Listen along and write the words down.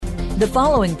The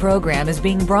following program is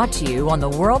being brought to you on the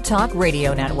World Talk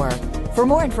Radio Network. For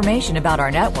more information about our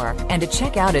network and to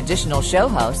check out additional show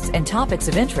hosts and topics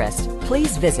of interest,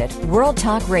 please visit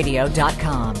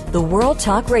worldtalkradio.com. The World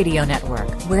Talk Radio Network,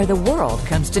 where the world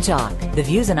comes to talk. The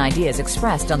views and ideas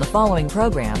expressed on the following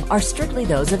program are strictly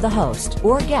those of the host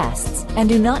or guests and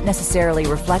do not necessarily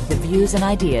reflect the views and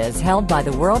ideas held by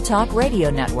the World Talk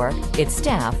Radio Network, its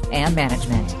staff, and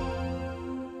management.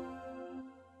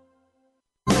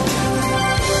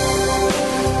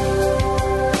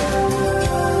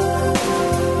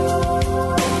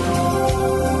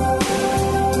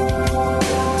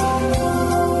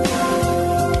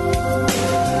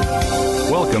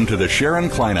 Welcome to the Sharon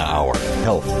Kleina Hour,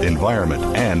 Health, Environment,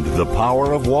 and the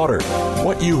Power of Water.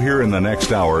 What you hear in the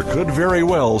next hour could very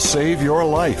well save your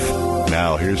life.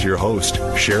 Now, here's your host,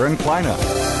 Sharon Kleina.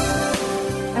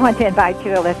 I want to invite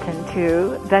you to listen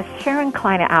to the Sharon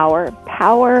Kleina Hour,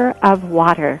 Power of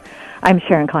Water. I'm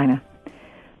Sharon Kleina.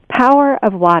 Power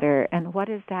of Water, and what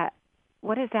is that?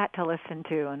 What is that to listen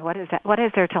to, and what is that? What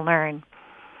is there to learn?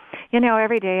 You know,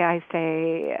 every day I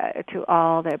say to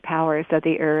all the powers of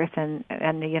the earth and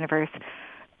the universe,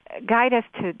 guide us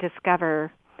to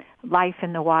discover life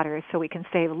in the water so we can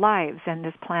save lives in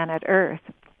this planet Earth.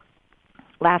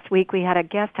 Last week we had a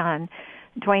guest on,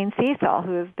 Dwayne Cecil,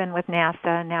 who has been with NASA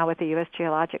and now with the U.S.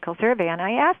 Geological Survey, and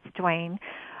I asked Dwayne,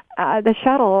 the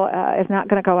shuttle is not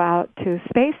going to go out to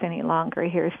space any longer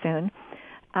here soon.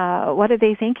 What are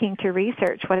they thinking to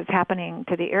research what is happening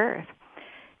to the Earth?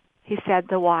 He said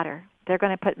the water. They're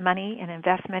going to put money and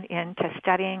investment into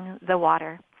studying the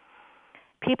water.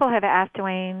 People have asked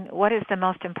Dwayne, what is the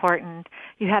most important?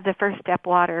 You have the first step,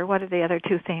 water. What are the other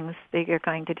two things that you're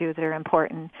going to do that are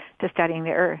important to studying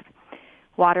the earth?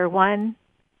 Water 1,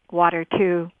 water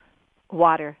 2,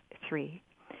 water 3.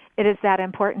 It is that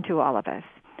important to all of us.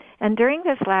 And during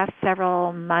this last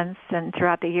several months and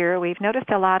throughout the year, we've noticed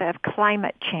a lot of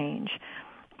climate change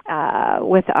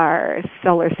with our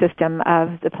solar system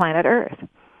of the planet Earth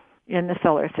in the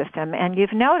solar system. And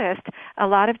you've noticed a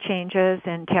lot of changes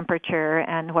in temperature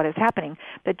and what is happening.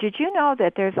 But did you know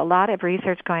that there's a lot of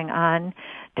research going on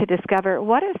to discover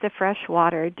what is the fresh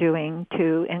water doing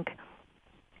to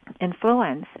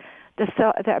influence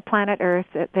the planet Earth,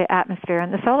 the atmosphere,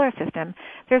 and the solar system?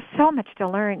 There's so much to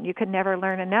learn. You can never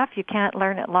learn enough. You can't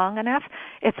learn it long enough.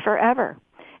 It's forever.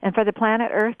 And for the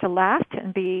planet Earth to last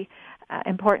and be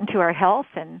important to our health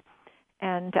and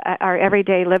our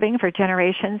everyday living for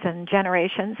generations and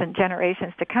generations and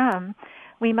generations to come,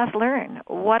 we must learn.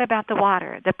 What about the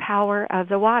water, the power of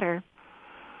the water?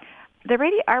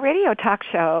 Our radio talk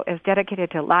show is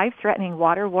dedicated to life-threatening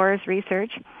water wars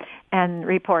research and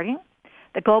reporting,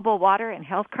 the global water and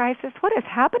health crisis. What is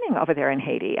happening over there in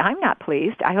Haiti? I'm not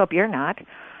pleased. I hope you're not.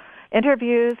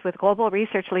 Interviews with global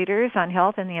research leaders on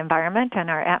health and the environment and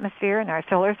our atmosphere and our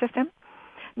solar system.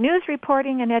 News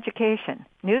reporting and education.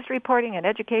 News reporting and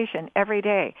education every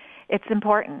day. It's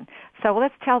important. So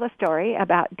let's tell the story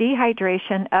about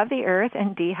dehydration of the earth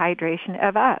and dehydration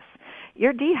of us.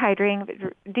 You're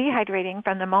dehydrating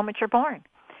from the moment you're born.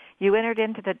 You entered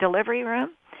into the delivery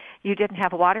room. You didn't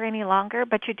have water any longer,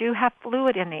 but you do have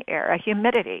fluid in the air, a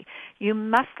humidity. You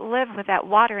must live with that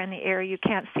water in the air you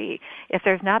can't see. If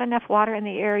there's not enough water in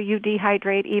the air, you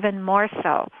dehydrate even more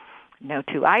so. No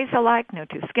two eyes alike, no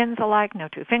two skins alike, no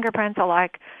two fingerprints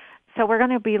alike. So we're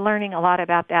going to be learning a lot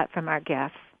about that from our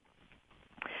guests.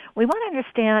 We want to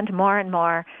understand more and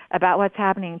more about what's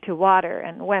happening to water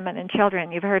and women and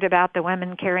children. You've heard about the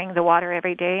women carrying the water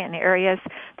every day in areas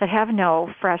that have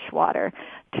no fresh water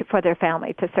for their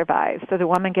family to survive. So the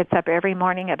woman gets up every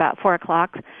morning about 4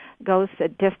 o'clock, goes a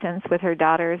distance with her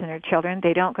daughters and her children.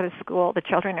 They don't go to school. The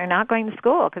children are not going to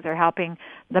school because they're helping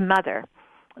the mother.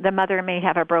 The mother may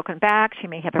have a broken back, she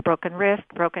may have a broken wrist,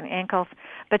 broken ankles,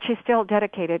 but she's still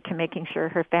dedicated to making sure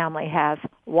her family has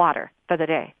water for the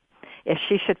day. If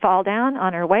she should fall down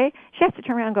on her way, she has to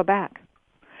turn around and go back.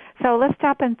 So let's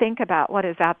stop and think about what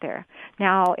is out there.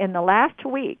 Now, in the last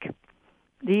week,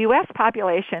 the U.S.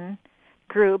 population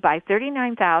grew by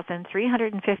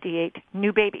 39,358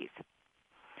 new babies.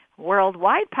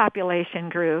 Worldwide population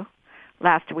grew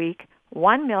last week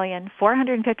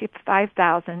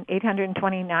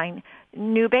 1,455,829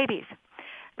 new babies.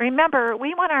 Remember,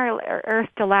 we want our Earth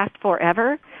to last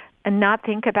forever and not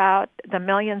think about the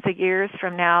millions of years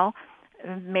from now.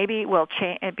 Maybe it will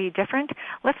be different.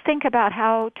 Let's think about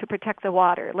how to protect the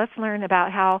water. Let's learn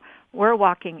about how we're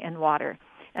walking in water.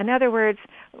 In other words,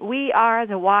 we are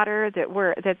the water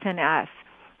that's in us.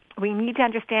 We need to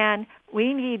understand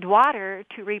we need water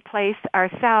to replace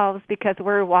ourselves because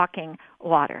we're walking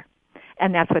water.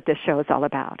 And that's what this show is all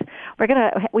about.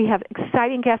 We have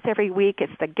exciting guests every week.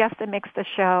 It's the guest that makes the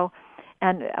show.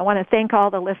 And I want to thank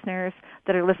all the listeners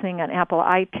that are listening on Apple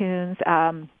iTunes.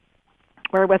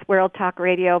 We're with World Talk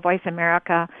Radio, Voice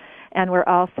America, and we're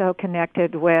also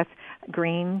connected with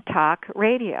Green Talk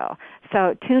Radio.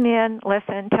 So tune in,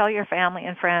 listen, tell your family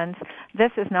and friends.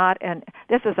 This is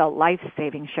a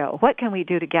life-saving show. What can we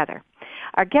do together?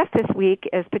 Our guest this week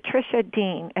is Patricia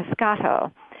Dean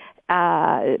Escato.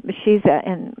 She's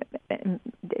in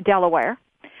Delaware.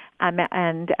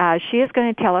 And she is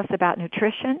going to tell us about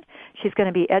nutrition. She's going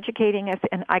to be educating us,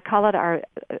 and I call it our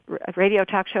radio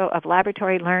talk show of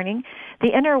laboratory learning,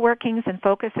 the inner workings and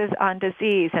focuses on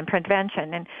disease and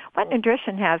prevention, and what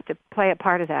nutrition has to play a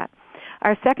part of that.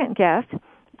 Our second guest,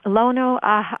 Lono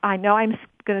Ahalo,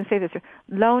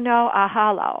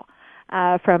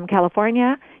 from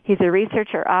California. He's a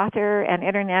researcher, author, and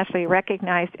internationally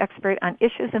recognized expert on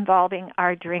issues involving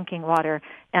our drinking water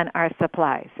and our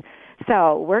supplies.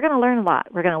 So we're going to learn a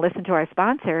lot. We're going to listen to our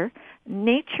sponsor,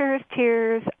 Nature's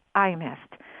Tears Eye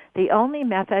Mist, the only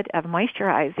method of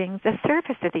moisturizing the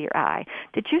surface of your eye.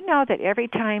 Did you know that every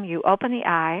time you open the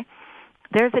eye,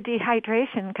 there's a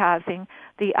dehydration causing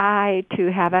the eye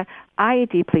to have an eye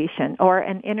depletion or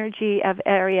an energy of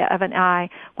area of an eye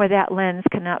where that lens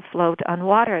cannot float on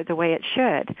water the way it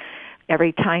should?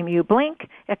 Every time you blink,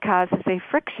 it causes a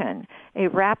friction. A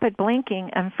rapid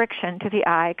blinking and friction to the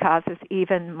eye causes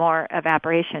even more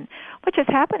evaporation, which is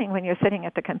happening when you're sitting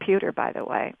at the computer, by the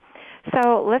way.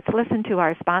 So let's listen to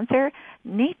our sponsor,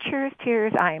 Nature's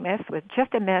Tears Eye Mist, with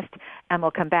just a mist, and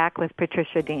we'll come back with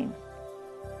Patricia Dean.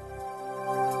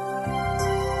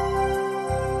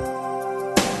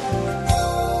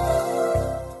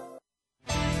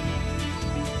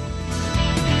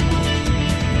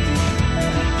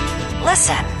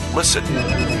 Listen.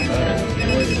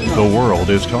 The world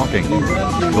is talking.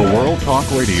 The World Talk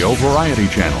Radio Variety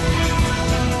Channel.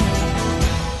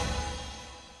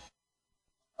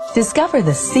 Discover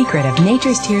the secret of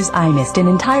Nature's Tears Eye Mist, an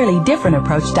entirely different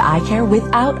approach to eye care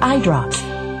without eye drops.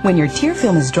 When your tear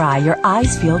film is dry, your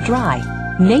eyes feel dry.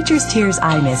 Nature's Tears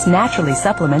Eye Mist naturally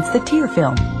supplements the tear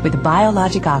film with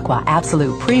Biologic Aqua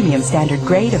Absolute Premium Standard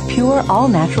Grade of pure,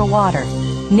 all-natural water.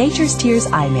 Nature's Tears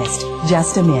Eye Mist,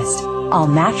 just a mist. All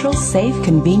natural, safe,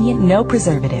 convenient, no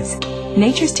preservatives.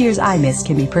 Nature's Tears Eye Mist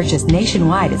can be purchased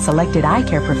nationwide at selected eye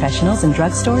care professionals and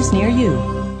drugstores near you.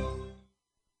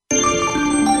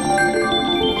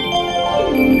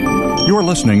 You're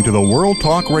listening to the World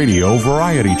Talk Radio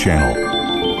Variety Channel.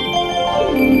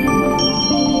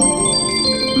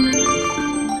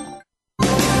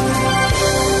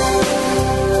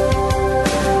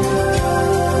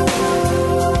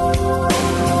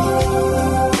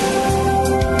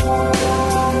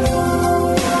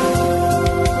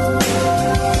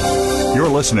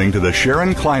 Listening to the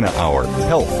Sharon Kleina Hour,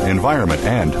 Health, Environment,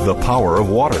 and the Power of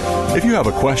Water. If you have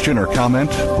a question or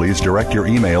comment, please direct your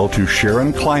email to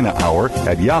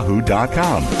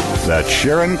SharonKleinaHour@yahoo.com. That's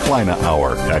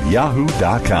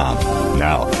SharonKleinaHour@yahoo.com.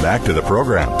 Now, back to the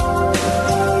program.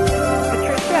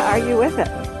 Patricia, are you with us?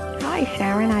 Hi,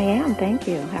 Sharon. I am. Thank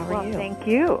you. How are you? Thank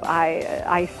you.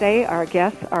 I say our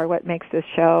guests are what makes this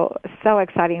show so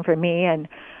exciting for me, and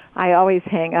I always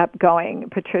hang up going,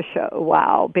 Patricia,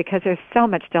 wow, because there's so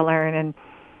much to learn. And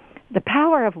the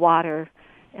power of water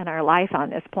in our life on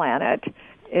this planet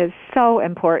is so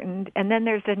important. And then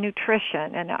there's the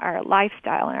nutrition and our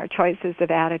lifestyle and our choices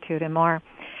of attitude and more.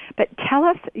 But tell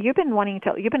us, you've been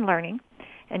learning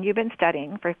and you've been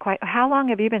studying for how long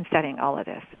have you been studying all of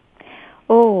this?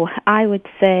 Oh, I would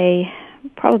say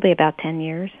probably about 10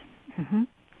 years. Mm-hmm.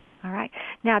 All right.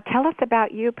 Now tell us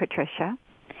about you, Patricia.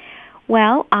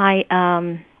 Well, I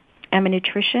am a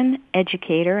nutrition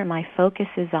educator, and my focus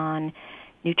is on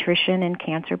nutrition and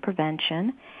cancer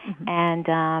prevention. Mm-hmm. And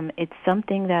it's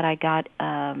something that I got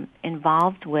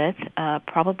involved with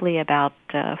probably about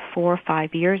 4 or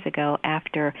 5 years ago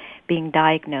after being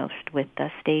diagnosed with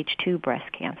stage 2 breast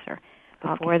cancer.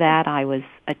 Before that, I was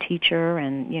a teacher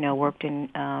and, worked in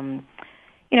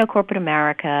corporate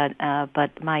America,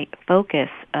 but my focus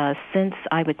since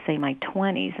I would say my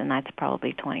 20s, and that's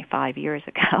probably 25 years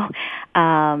ago,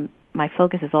 my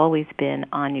focus has always been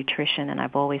on nutrition, and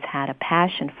I've always had a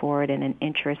passion for it and an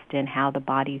interest in how the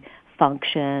body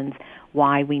functions,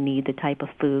 why we need the type of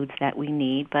foods that we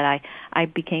need. But I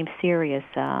became serious,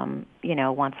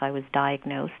 once I was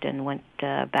diagnosed and went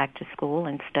back to school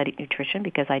and studied nutrition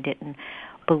because I didn't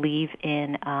believe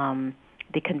in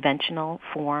the conventional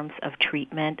forms of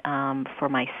treatment for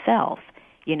myself.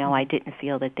 I didn't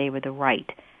feel that they were the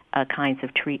right kinds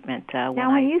of treatment.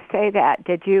 Now, when you say that,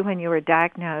 did you, when you were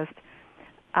diagnosed,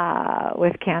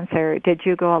 with cancer, did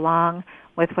you go along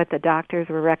with what the doctors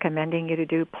were recommending you to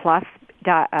do, plus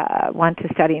want to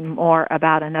study more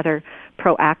about another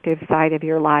proactive side of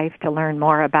your life to learn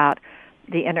more about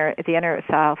the inner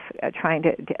self, trying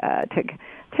to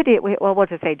we'll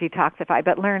just say detoxify,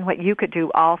 but learn what you could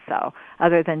do also,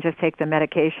 other than just take the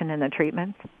medication and the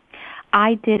treatments?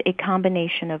 I did a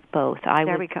combination of both.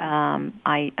 We go.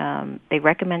 They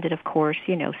recommended, of course,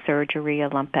 surgery, a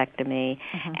lumpectomy,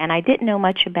 and I didn't know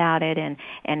much about it.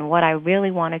 And what I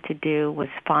really wanted to do was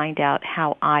find out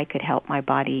how I could help my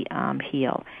body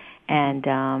heal. And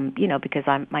because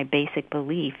my basic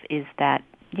belief is that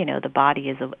the body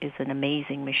is an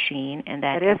amazing machine, and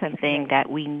that everything that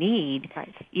we need,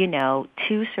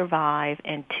 to survive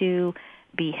and to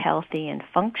be healthy and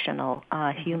functional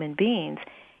human beings,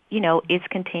 is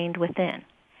contained within.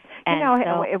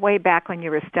 And way back when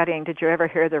you were studying, did you ever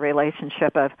hear the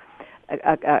relationship of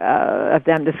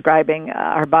them describing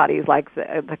our bodies like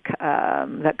the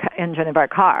engine of our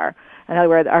car? In other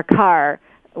words, our car,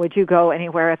 would you go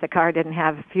anywhere if the car didn't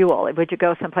have fuel? Would you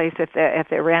go someplace if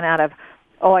they ran out of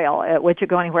oil? Would you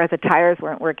go anywhere if the tires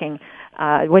weren't working?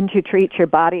 Wouldn't you treat your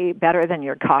body better than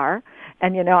your car?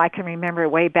 And, I can remember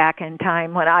way back in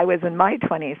time when I was in my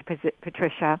 20s,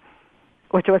 Patricia,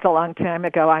 which was a long time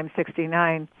ago. I'm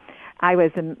 69. I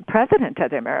was president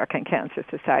of the American Cancer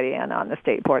Society and on the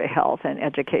State Board of Health and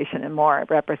Education and more,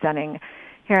 representing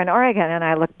here in Oregon. And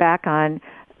I look back on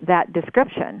that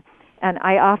description, and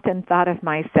I often thought of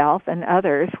myself and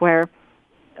others where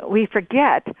we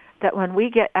forget that when we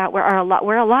get out, we're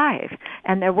alive,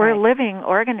 and that we're a living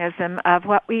organism of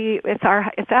it's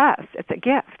us. It's a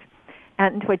gift.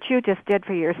 And what you just did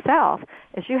for yourself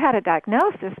is you had a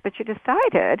diagnosis, but you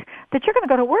decided that you're going to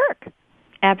go to work.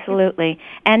 Absolutely.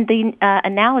 And the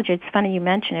analogy, it's funny you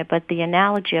mention it, but the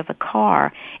analogy of a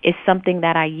car is something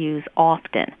that I use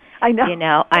often. I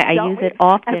know. I use it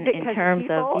often in terms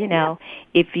of,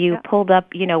 if you pulled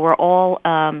up, we're all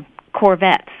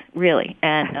Corvettes, really,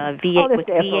 and V8 with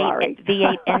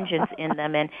V8 engines in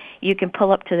them, and you can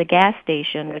pull up to the gas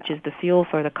station, which is the fuel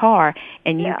for the car,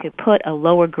 and you could put a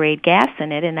lower grade gas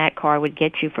in it, and that car would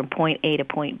get you from point A to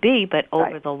point B, but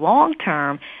over the long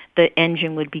term, the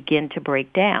engine would begin to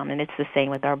break down, and it's the same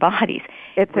with our bodies.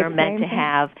 We're meant to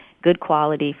have good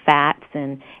quality fats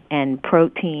and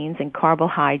proteins and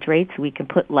carbohydrates. We can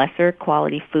put lesser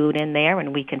quality food in there,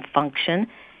 and we can function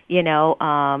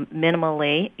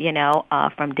minimally,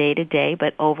 from day to day,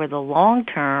 but over the long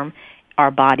term,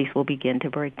 our bodies will begin to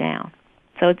break down.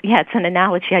 So, it's an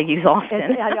analogy I use often.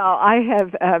 I know.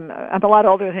 I'm a lot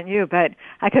older than you, but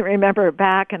I can remember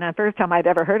back, and the first time I'd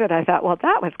ever heard it, I thought, well,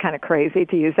 that was kind of crazy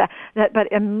to use that.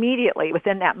 But immediately,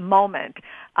 within that moment,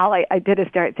 all I did is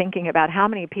start thinking about how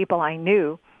many people I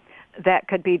knew that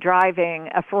could be driving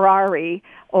a Ferrari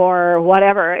or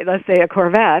whatever, let's say a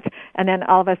Corvette, and then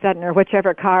all of a sudden, or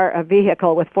whichever car, a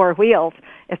vehicle with four wheels,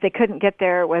 if they couldn't get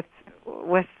there with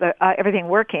everything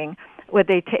working, would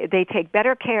they take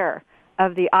better care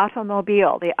of the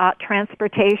automobile, the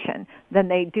transportation, than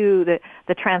they do the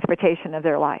transportation of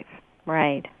their life.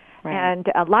 Right. And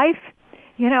life,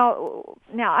 now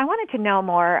I wanted to know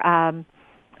more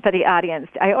for the audience.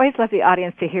 I always love the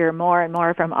audience to hear more and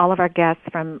more from all of our guests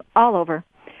from all over.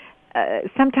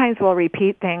 Sometimes we'll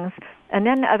repeat things, and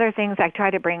then other things I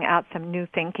try to bring out some new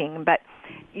thinking. But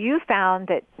you found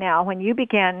that now when you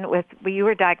you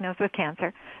were diagnosed with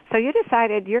cancer, so you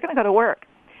decided you're going to go to work,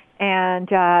 and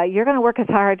you're going to work as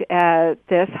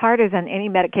harder than any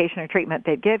medication or treatment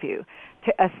they'd give you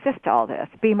to assist all this,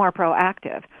 be more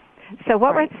proactive. So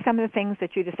what were some of the things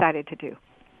that you decided to do?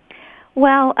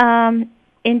 Well,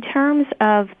 in terms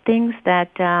of things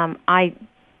that I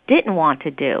didn't want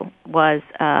to do was,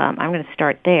 I'm going to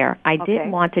start there. I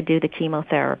didn't want to do the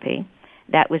chemotherapy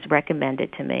that was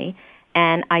recommended to me,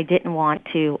 and I didn't want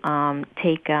to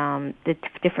take the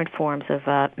different forms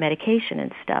of medication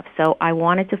and stuff. So I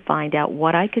wanted to find out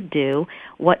what I could do,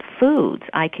 what foods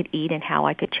I could eat, and how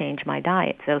I could change my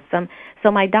diet.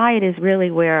 So my diet is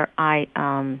really where I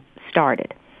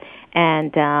started.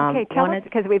 And tell us,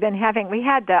 because we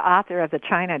had the author of the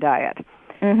China Diet.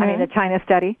 Mm-hmm. I mean, the China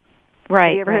Study. Right.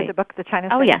 Have you ever heard the book, The China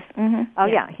Study? Oh, yes. Mm-hmm. Oh,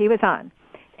 yeah, he was on.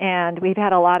 And we've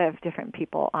had a lot of different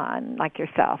people on, like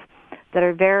yourself, that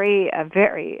are very,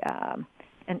 very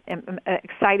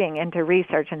exciting into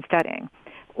research and studying.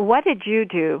 What did you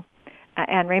do?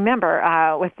 And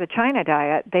remember, with the China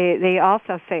Diet, they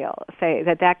also say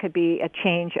that could be a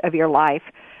change of your life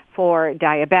for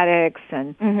diabetics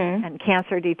and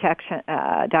cancer detection,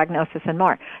 diagnosis, and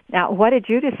more. Now, what did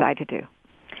you decide to do?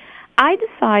 I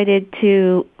decided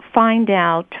to find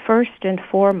out, first and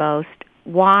foremost,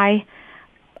 why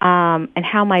and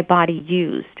how my body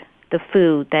used the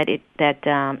food that it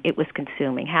was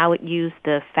consuming, how it used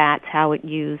the fats, how it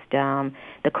used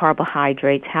the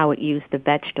carbohydrates, how it used the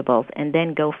vegetables, and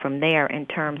then go from there in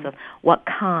terms of what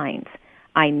kinds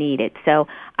I needed. So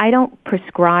I don't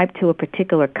prescribe to a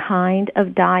particular kind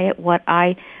of diet. What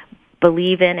I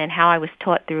believe in and how I was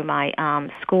taught through my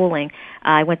schooling,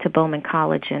 I went to Bowman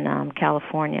College in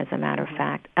California, as a matter of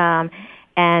fact,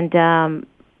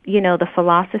 the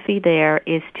philosophy there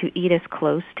is to eat as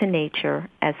close to nature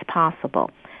as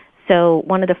possible. So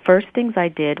one of the first things I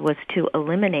did was to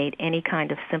eliminate any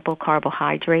kind of simple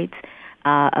carbohydrates,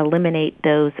 eliminate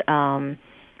those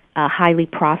highly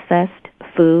processed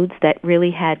foods that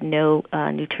really had no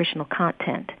nutritional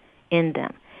content in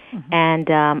them. Mm-hmm. And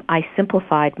I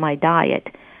simplified my diet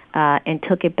and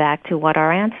took it back to what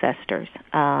our ancestors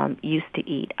used to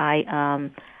eat.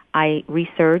 I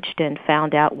researched and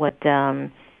found out what a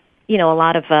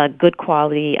lot of good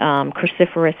quality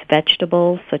cruciferous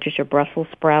vegetables, such as your Brussels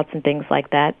sprouts and things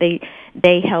like that.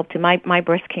 They helped. My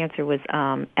breast cancer was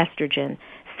estrogen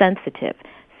sensitive,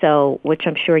 so which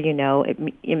I'm sure you know.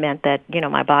 It meant that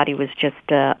my body was just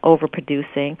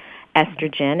overproducing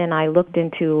estrogen, and I looked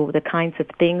into the kinds of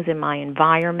things in my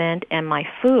environment and my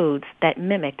foods that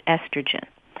mimicked estrogen.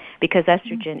 Because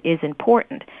estrogen is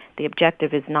important. The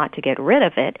objective is not to get rid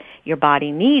of it. Your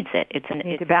body needs it.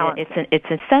 It's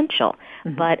essential.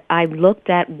 Mm-hmm. But I looked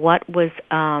at what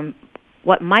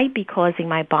might be causing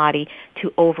my body to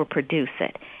overproduce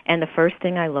it. And the first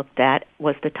thing I looked at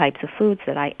was the types of foods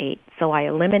that I ate. So I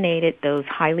eliminated those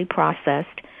highly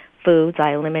processed foods.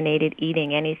 I eliminated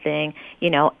eating anything,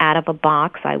 out of a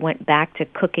box. I went back to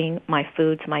cooking my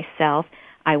foods myself.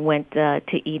 I went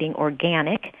to eating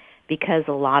organic, because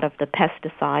a lot of the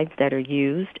pesticides that are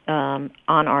used on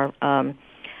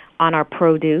our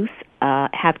produce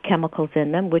have chemicals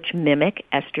in them which mimic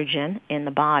estrogen in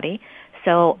the body.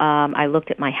 So I looked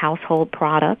at my household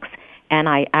products, and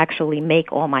I actually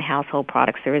make all my household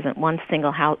products. There isn't one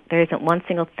single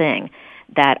thing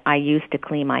that I use to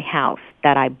clean my house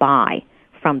that I buy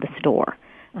from the store.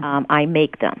 Mm-hmm. I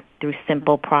make them through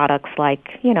simple products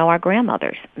like our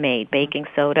grandmothers made: baking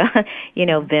soda,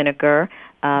 vinegar,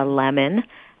 lemon,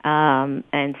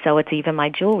 and so it's even my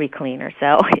jewelry cleaner.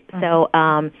 So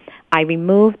I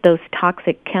removed those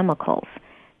toxic chemicals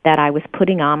that I was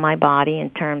putting on my body in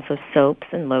terms of soaps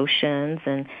and lotions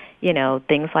and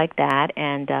things like that,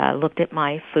 and looked at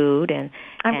my food. And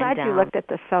I'm glad you looked at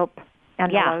the soap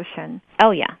and the lotion.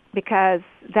 Oh yeah, because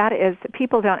that is,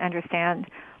 people don't understand.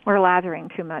 We're lathering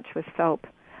too much with soap.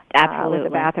 Absolutely. With a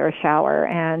bath or a shower,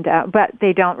 and but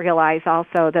they don't realize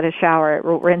also that a shower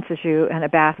rinses you and a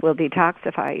bath will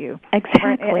detoxify you.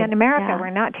 Exactly. In America,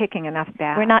 we're not taking enough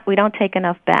baths. We don't take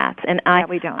enough baths, and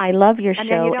we don't. I love your show. And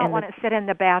then you don't want to sit in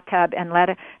the bathtub and let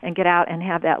it and get out and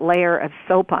have that layer of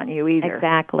soap on you either.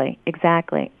 Exactly. If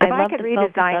I could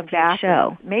redesign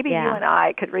bathrooms, maybe you and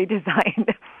I could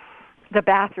redesign the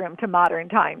bathroom to modern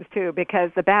times too,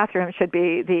 because the bathroom should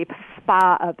be the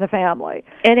spa of the family.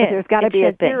 It is. There's got to be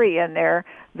a theory in there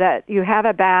that you have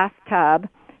a bathtub,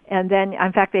 and then,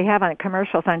 in fact, they have on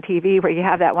commercials on TV where you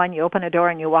have that one, you open a door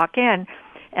and you walk in,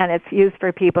 and it's used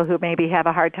for people who maybe have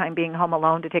a hard time being home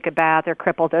alone to take a bath or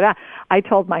crippled. I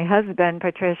told my husband,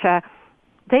 Patricia,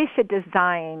 they should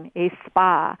design a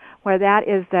spa where that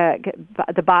is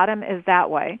the bottom is that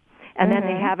way. And then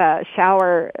they have a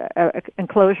shower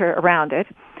enclosure around it,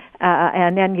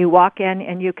 and then you walk in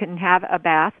and you can have a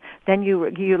bath. Then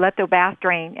you let the bath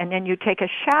drain, and then you take a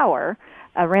shower,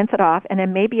 rinse it off, and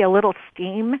then maybe a little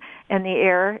steam in the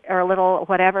air or a little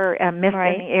whatever mist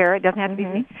in the air. It doesn't have to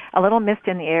be a little mist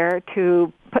in the air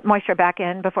to put moisture back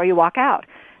in before you walk out.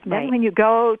 Then when you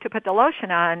go to put the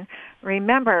lotion on,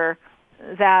 remember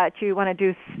that you want to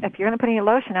do, if you're going to put any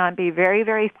lotion on, be very,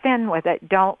 very thin with it.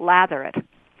 Don't lather it.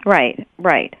 Right.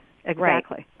 Exactly.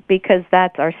 Right. Because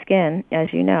that's our skin,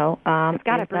 as you know. It's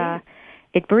got to breathe.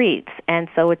 It breathes, and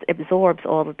so it absorbs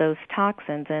all of those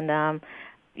toxins. And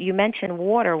you mentioned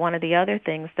water. One of the other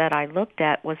things that I looked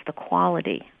at was the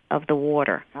quality of the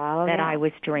water that I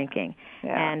was drinking.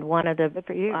 Yeah. And one of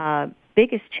the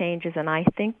biggest changes, and I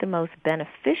think the most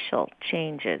beneficial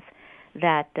changes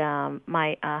that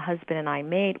my husband and I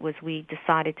made, was we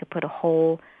decided to put a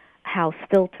whole house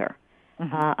filter.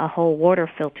 A whole water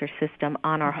filter system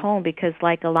on our home, because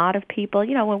like a lot of people,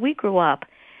 when we grew up,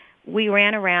 we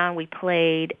ran around, we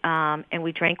played, and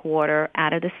we drank water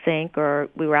out of the sink, or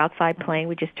we were outside playing.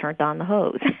 We just turned on the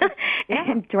hose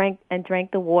and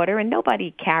drank the water. And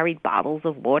nobody carried bottles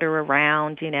of water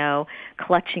around,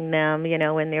 clutching them,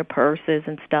 in their purses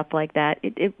and stuff like that.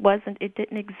 It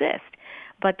didn't exist.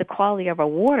 But the quality of our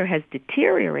water has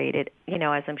deteriorated,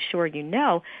 as I'm sure you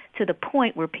know, to the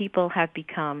point where people have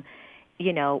become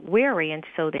wary, and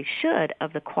so they should,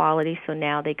 of the quality, so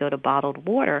now they go to bottled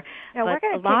water. Now, but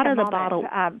we're going to take a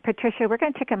moment. Patricia, we're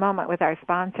going to take a moment with our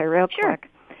sponsor real quick,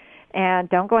 and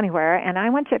don't go anywhere. And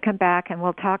I want you to come back, and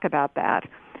we'll talk about that,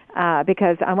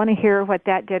 because I want to hear what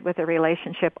that did with the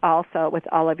relationship also with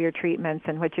all of your treatments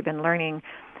and what you've been learning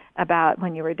about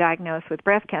when you were diagnosed with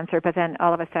breast cancer, but then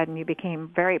all of a sudden you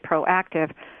became very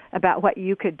proactive about what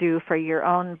you could do for your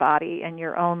own body and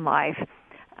your own life.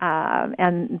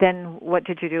 And then what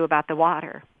did you do about the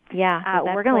water? Yeah,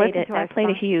 we're going to listen to that played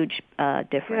a huge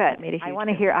difference. Good. I want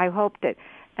to hear. I hope that,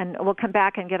 and we'll come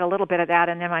back and get a little bit of that,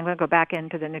 and then I'm going to go back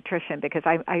into the nutrition, because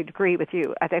I agree with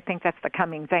you. I think that's the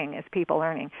coming thing, is people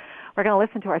learning. We're going to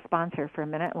listen to our sponsor for a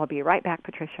minute. We'll be right back,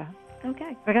 Patricia.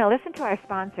 Okay. We're going to listen to our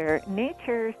sponsor,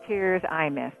 Nature's Tears Eye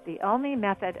Mist, the only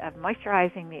method of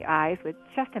moisturizing the eyes with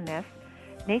just a mist.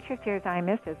 Nature's Tears Eye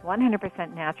Mist is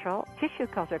 100% natural, tissue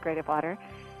culture-grade water,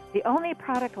 the only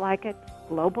product like it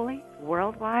globally,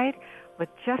 worldwide, with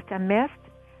just a mist,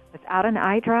 without an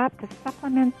eye drop, to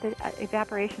supplement the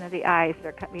evaporation of the eyes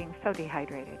that are being so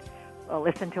dehydrated. We'll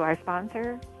listen to our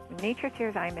sponsor, Nature's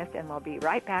Tears Eye Mist, and we'll be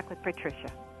right back with Patricia.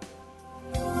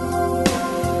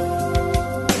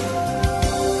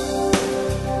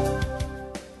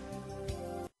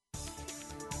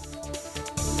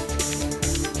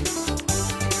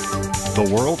 The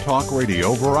World Talk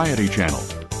Radio Variety Channel,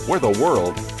 where the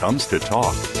world comes to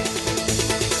talk.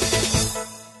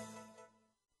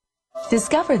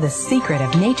 Discover the secret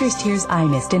of Nature's Tears Eye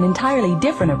Mist, an entirely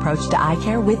different approach to eye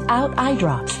care without eye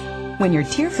drops. When your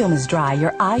tear film is dry,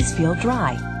 your eyes feel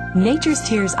dry. Nature's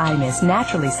Tears Eye Mist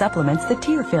naturally supplements the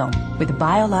tear film with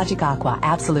Biologic Aqua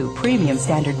Absolute Premium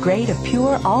Standard Grade of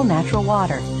pure, all-natural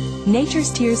water.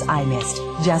 Nature's Tears Eye Mist,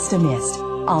 just a mist.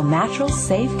 All natural,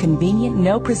 safe, convenient,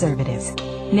 no preservatives.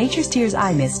 Nature's Tears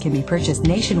Eye Mist can be purchased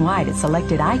nationwide at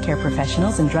selected eye care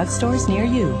professionals and drugstores near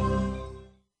you.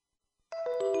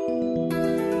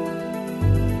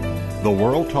 The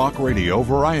World Talk Radio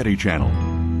Variety Channel.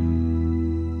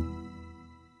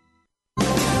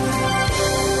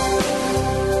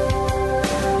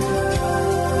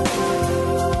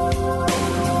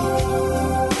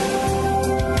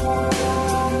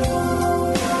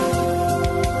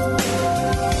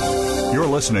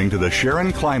 Listening to the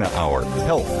Sharon Kleina Hour,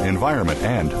 Health, Environment,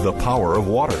 and the Power of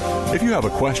Water. If you have a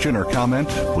question or comment,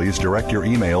 please direct your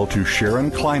email to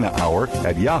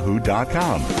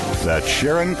SharonKleinaHour@yahoo.com. That's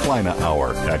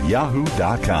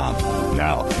SharonKleinaHour@yahoo.com.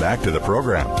 Now, back to the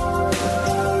program.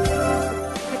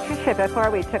 Patricia,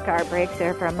 before we took our break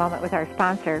there for a moment with our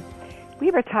sponsor, we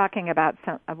were talking about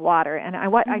some of water, and I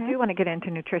do want to get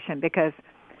into nutrition, because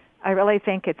I really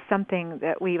think it's something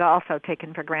that we've also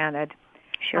taken for granted.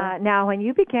 Sure. Now, when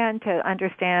you began to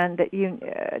understand that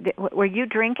were you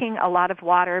drinking a lot of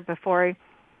water before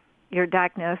your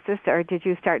diagnosis, or did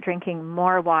you start drinking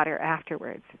more water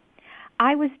afterwards?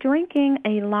 I was drinking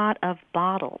a lot of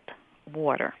bottled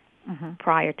water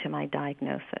prior to my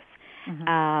diagnosis.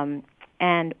 And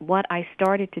what I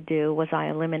started to do was I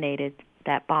eliminated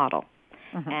that bottle.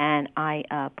 And I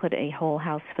put a whole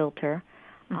house filter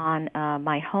on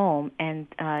my home and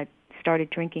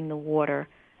started drinking the water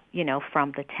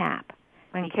from the tap.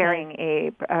 And carrying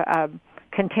a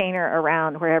container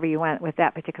around wherever you went with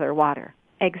that particular water.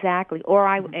 Exactly. Or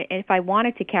if I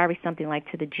wanted to carry something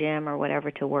like to the gym or whatever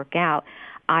to work out,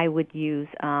 I would use,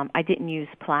 I didn't use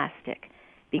plastic,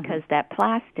 because that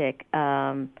plastic,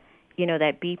 that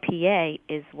BPA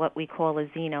is what we call a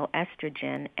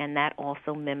xenoestrogen, and that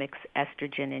also mimics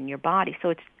estrogen in your body. So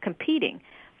it's competing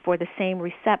for the same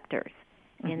receptors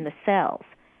in the cells.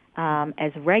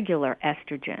 As regular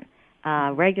estrogen.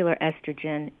 Regular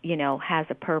estrogen, has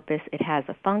a purpose, it has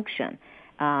a function.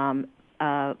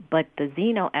 But the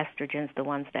xenoestrogens, the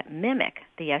ones that mimic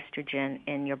the estrogen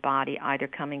in your body, either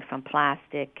coming from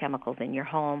plastic, chemicals in your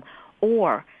home,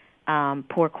 or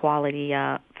poor quality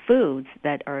foods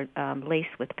that are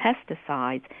laced with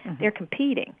pesticides, they're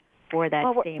competing for that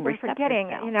same receptor. We're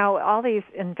forgetting, all these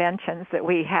inventions that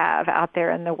we have out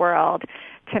there in the world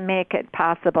to make it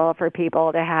possible for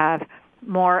people to have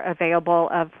more available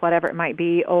of whatever it might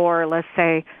be, or let's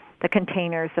say the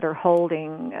containers that are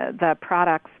holding the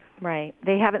products. Right.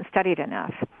 They haven't studied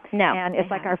enough. No. And it's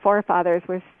like our forefathers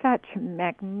were such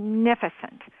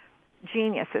magnificent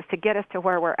geniuses to get us to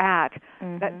where we're at.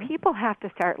 But people have to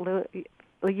start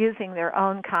using their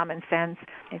own common sense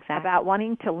about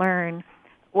wanting to learn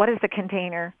what is the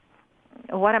container,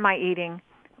 what am I eating,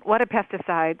 what are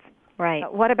pesticides,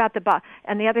 what about the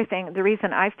and the other thing, the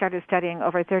reason I started studying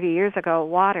over 30 years ago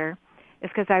water is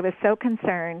because I was so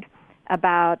concerned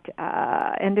about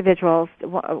individuals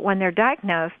when they're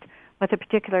diagnosed with a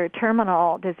particular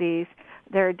terminal disease,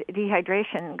 their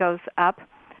dehydration goes up,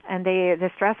 and the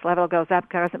stress level goes up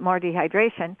because of more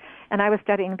dehydration. And I was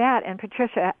studying that, and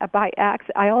Patricia,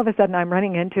 all of a sudden I'm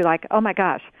running into like, oh my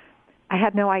gosh, I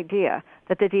had no idea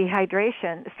that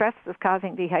the stress was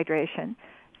causing dehydration.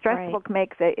 Stress will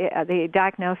make the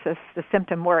diagnosis, the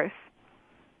symptom worse.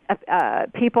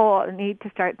 People need to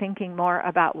start thinking more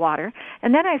about water.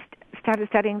 And then I started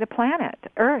studying the planet,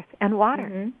 Earth, and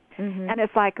water. And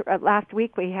it's like last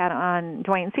week we had on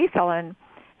Dwayne Cecil, and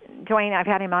Dwayne, I've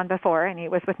had him on before, and he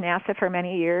was with NASA for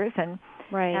many years. And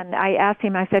I asked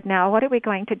him, I said, now what are we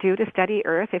going to do to study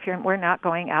Earth if we're not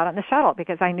going out on the shuttle?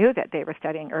 Because I knew that they were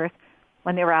studying Earth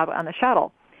when they were out on the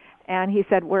shuttle. And he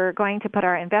said, we're going to put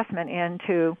our investment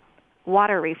into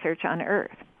water research on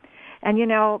Earth. And,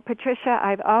 Patricia,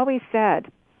 I've always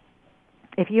said,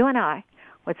 if you and I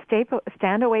would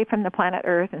stand away from the planet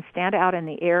Earth and stand out in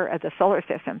the air of the solar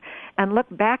system and look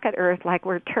back at Earth like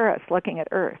we're tourists looking at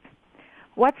Earth,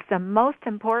 what's the most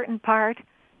important part?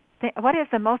 What is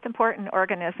the most important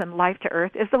organism, life to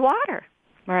Earth, is the water.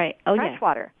 Right. Oh, fresh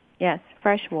water. Yes,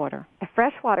 fresh water.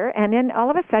 Fresh water. And then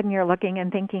all of a sudden you're looking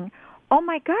and thinking, oh,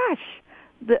 my gosh,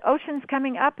 the ocean's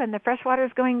coming up and the fresh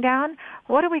water's going down.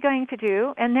 What are we going to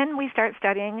do? And then we start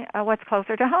studying what's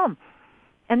closer to home.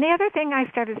 And the other thing I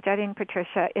started studying,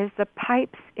 Patricia, is the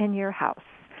pipes in your house.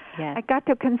 Yes. I got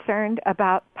so concerned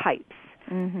about pipes.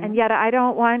 And yet I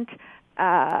don't want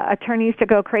attorneys to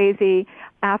go crazy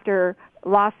after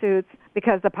lawsuits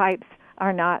because the pipes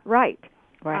are not right.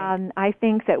 I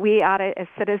think that we ought to, as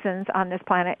citizens on this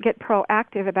planet, get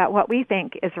proactive about what we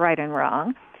think is right and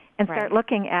wrong and start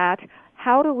looking at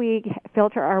how do we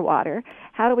filter our water?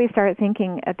 How do we start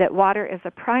thinking that water is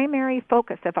a primary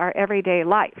focus of our everyday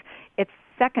life? Its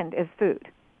second is food.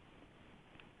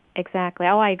 Exactly.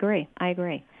 Oh, I agree.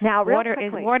 Now, water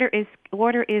is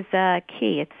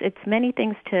key. It's many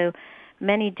things to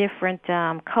many different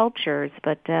cultures,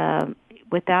 but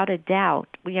without a doubt,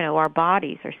 our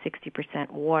bodies are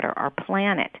 60% water. Our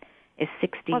planet is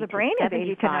 60. Well, the brain is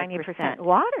 80 to 90%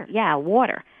 water. Yeah,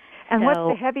 water. And what's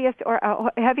the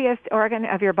heaviest organ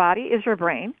of your body is your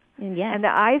brain. Yes. And the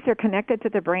eyes are connected to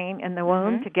the brain and the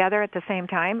womb together at the same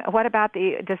time. What about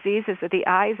the diseases of the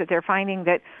eyes that they're finding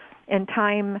that in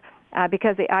time,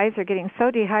 because the eyes are getting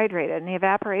so dehydrated and the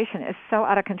evaporation is so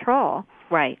out of control,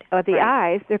 the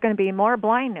eyes, there's going to be more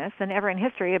blindness than ever in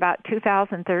history about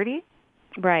 2030.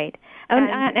 Right.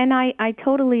 And I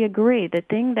totally agree. The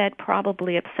thing that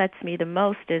probably upsets me the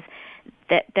most is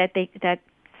that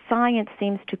science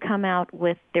seems to come out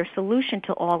with their solution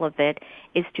to all of it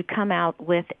is to come out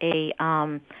with a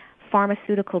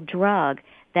pharmaceutical drug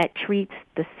that treats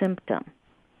the symptom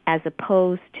as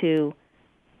opposed to,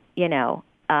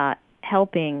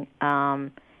 helping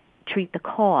treat the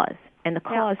cause. And the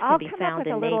cause can be found in nature. I'll come up with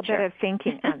a little bit of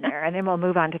thinking on there, and then we'll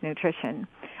move on to nutrition.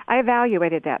 I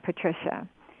evaluated that, Patricia.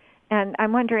 And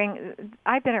I'm wondering,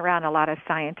 I've been around a lot of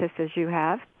scientists, as you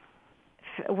have,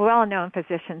 well-known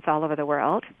physicians all over the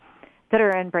world that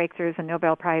are in breakthroughs and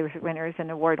Nobel Prize winners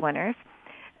and award winners.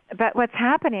 But what's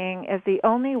happening is the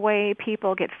only way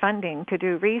people get funding to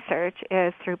do research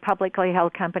is through publicly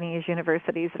held companies,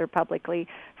 universities that are publicly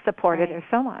supported, or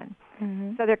so on.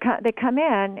 So they come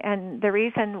in, and the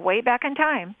reason way back in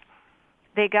time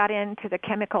they got into the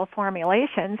chemical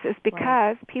formulations is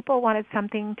because people wanted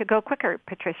something to go quicker,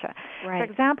 Patricia. For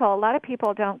example, a lot of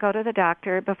people don't go to the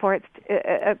doctor before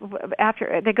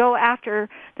they go after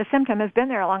the symptom has been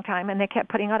there a long time, and they kept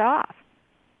putting it off.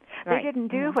 They didn't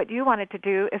do what you wanted to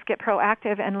do, is get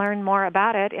proactive and learn more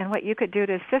about it and what you could do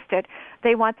to assist it.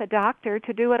 They want the doctor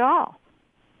to do it all.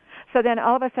 So then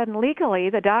all of a sudden, legally,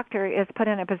 the doctor is put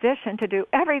in a position to do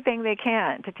everything they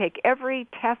can, to take every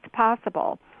test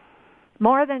possible,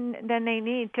 more than they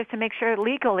need, just to make sure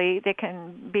legally they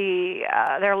can be,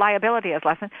 their liability is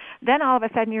lessened. Then all of a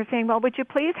sudden you're saying, well, would you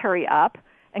please hurry up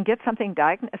and get something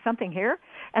here?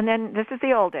 And then this is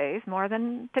the old days, more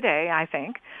than today, I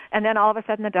think. And then all of a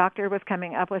sudden the doctor was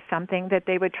coming up with something that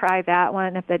they would try that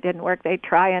one. If that didn't work, they'd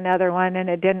try another one, and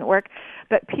it didn't work.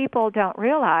 But people don't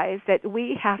realize that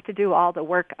we have to do all the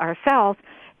work ourselves,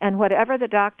 and whatever the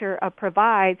doctor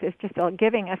provides is just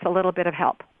giving us a little bit of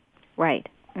help. Right.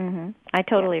 I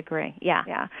totally agree. Yeah.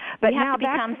 Yeah. But we now have to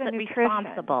back become to the nutrition.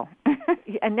 responsible.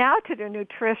 And now to the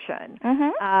nutrition.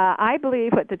 I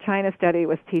believe what the China study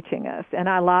was teaching us, and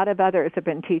a lot of others have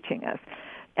been teaching us.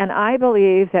 And I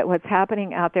believe that what's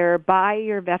happening out there, buy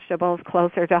your vegetables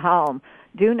closer to home.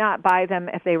 Do not buy them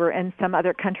if they were in some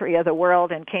other country of the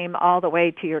world and came all the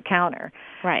way to your counter.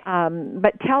 Right.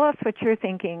 But tell us what you're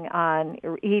thinking on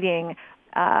eating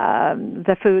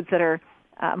the foods that are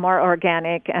more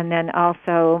organic, and then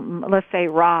also, let's say,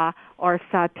 raw or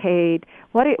sautéed.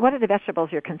 What are the vegetables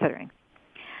you're considering?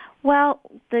 Well,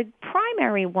 the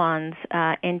primary ones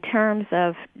in terms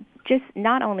of just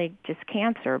not only just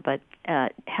cancer, but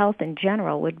health in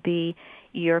general would be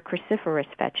your cruciferous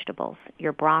vegetables,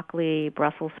 your broccoli,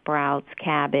 Brussels sprouts,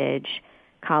 cabbage,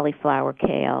 cauliflower,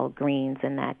 kale, greens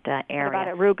in that area. What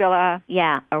about arugula?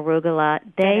 Yeah, arugula.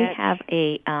 They Spinach. have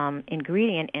a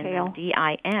ingredient in them,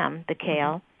 DIM, the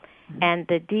kale. And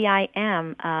the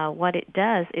DIM, what it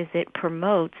does is it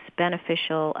promotes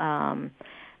beneficial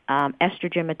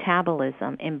estrogen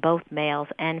metabolism in both males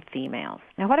and females.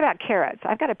 Now, what about carrots?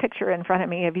 I've got a picture in front of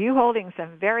me of you holding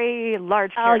some very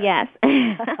large carrots.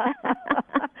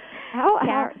 Oh,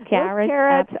 yes.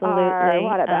 Carrots, absolutely. Are,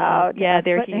 what about?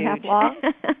 They're huge. Half long?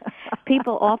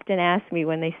 People often ask me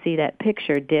when they see that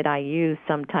picture, did I use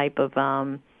some type of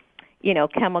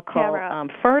chemical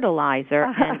fertilizer?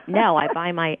 And no, I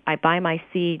buy my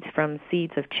seeds from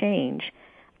Seeds of Change.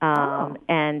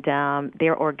 And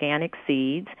they're organic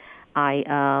seeds.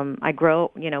 I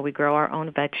grow, we grow our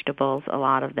own vegetables, a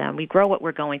lot of them. We grow what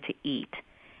we're going to eat.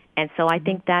 And so I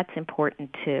think that's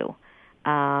important too.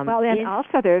 Well, then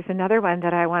also there's another one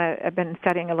that I've been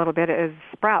studying a little bit is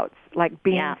sprouts, like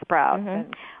bean sprouts.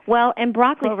 And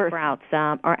broccoli sprouts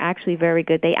are actually very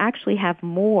good. They actually have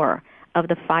more of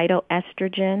the the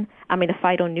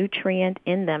phytonutrient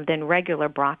in them than regular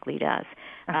broccoli does.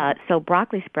 So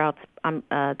broccoli sprouts,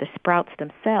 the sprouts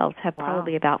themselves have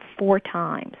probably about 4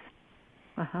 times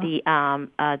the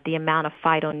amount of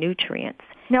phytonutrients.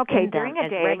 Okay, in during them a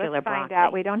as day, regular let's find broccoli.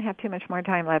 out. We don't have too much more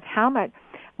time left. How much,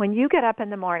 when you get up in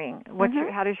the morning,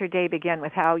 how does your day begin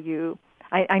with how you?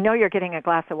 I know you're getting a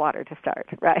glass of water to start,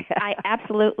 right?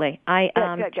 Absolutely. I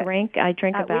drink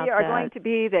about. We are going to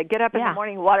be the Get Up in the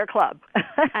Morning Water Club.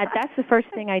 That's the first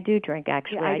thing I do drink.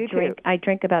 Actually, I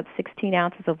drink about 16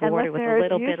 ounces of water with a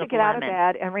little bit of lemon. Get out of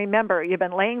bed, and remember, you've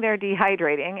been laying there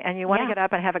dehydrating, and you want to get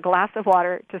up and have a glass of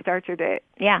water to start your day.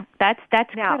 Yeah, that's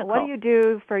now. Critical. What do you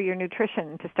do for your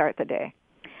nutrition to start the day?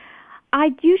 I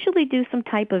usually do some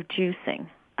type of juicing.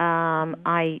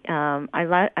 I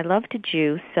love to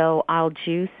juice, so I'll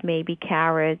juice maybe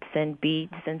carrots and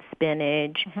beets and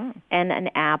spinach and an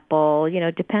apple.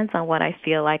 Depends on what I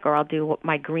feel like, or I'll do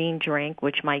my green drink,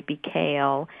 which might be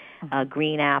kale,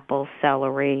 green apple,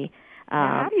 celery.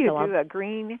 Now, how do you do a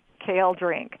green kale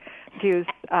drink? Do you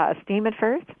steam it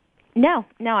first? No,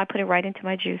 I put it right into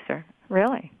my juicer.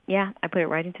 Really? Yeah, I put it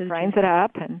right into the grinds juicer. It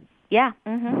up and. Yeah,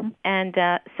 and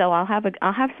so I'll have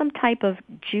some type of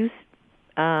juice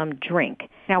drink.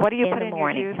 Now, what do you put in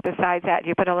morning. your juice besides that? Do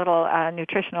you put a little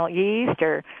nutritional yeast,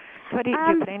 or do you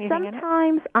put anything in it?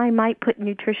 Sometimes I might put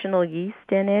nutritional yeast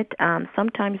in it.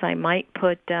 Sometimes I might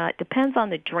put, depends on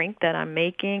the drink that I'm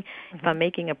making. If I'm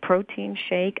making a protein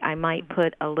shake, I might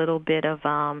put a little bit of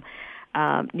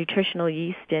nutritional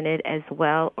yeast in it as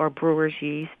well, or brewer's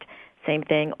yeast, same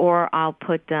thing. Or I'll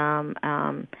put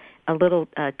a little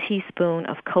teaspoon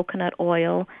of coconut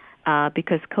oil,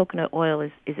 because coconut oil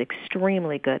is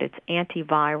extremely good. It's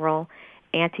antiviral,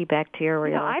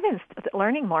 antibacterial. I've been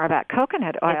learning more about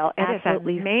coconut oil. It is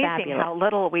amazing fabulous. How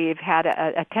little we've had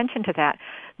attention to that.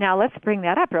 Now, let's bring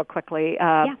that up real quickly.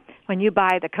 When you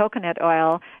buy the coconut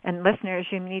oil, and listeners,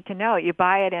 you need to know, you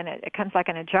buy it it comes like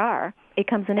in a jar. It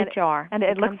comes in a jar. And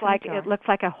it looks like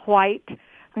a white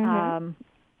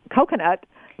coconut,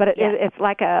 but it's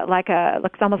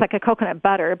looks almost like a coconut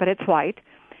butter, but it's white.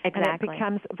 Exactly. And it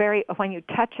becomes when you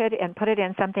touch it and put it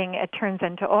in something, it turns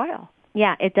into oil.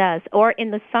 Yeah, it does. Or in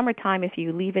the summertime, if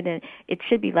you leave it in, it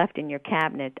should be left in your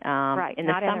cabinet. Right. In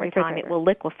the summertime, it will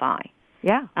liquefy.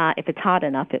 Yeah. If it's hot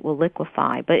enough, it will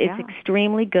liquefy. But it's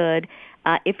extremely good.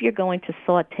 If you're going to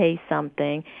saute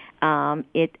something,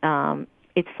 it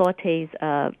sautés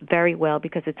very well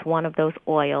because it's one of those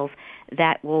oils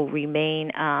that will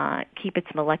keep its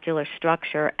molecular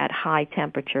structure at high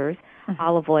temperatures.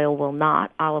 Olive oil will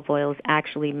not. Olive oil is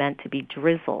actually meant to be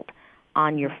drizzled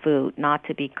on your food, not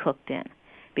to be cooked in,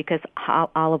 because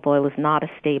olive oil is not a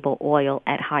stable oil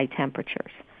at high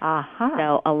temperatures.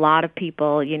 So a lot of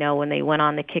people, when they went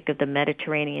on the kick of the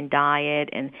Mediterranean diet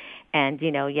and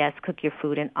yes, cook your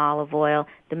food in olive oil.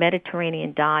 The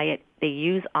Mediterranean diet, they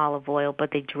use olive oil,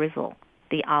 but they drizzle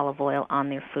the olive oil on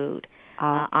their food.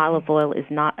 Olive oil is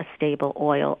not a stable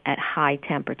oil at high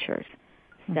temperatures.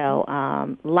 So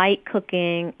light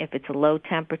cooking, if it's a low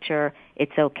temperature,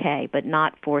 it's okay, but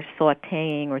not for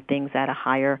sautéing or things at a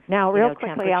higher Now, real quickly,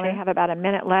 temperature. I only have about a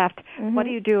minute left. What do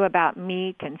you do about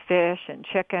meat and fish and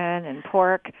chicken and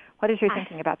pork? What is your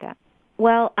thinking about that?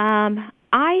 Well,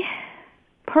 I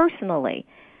personally,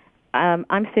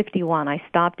 I'm 51. I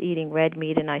stopped eating red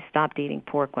meat and I stopped eating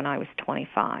pork when I was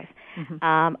 25.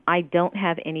 I don't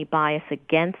have any bias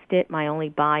against it. My only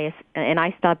bias, and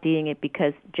I stopped eating it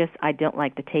because just I don't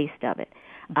like the taste of it.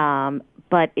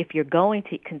 But if you're going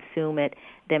to consume it,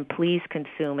 then please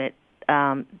consume it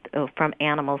from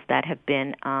animals that have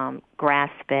been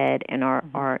grass-fed and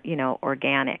are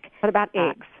organic. What about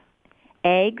eggs?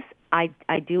 Eggs.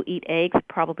 I do eat eggs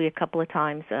probably a couple of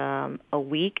times a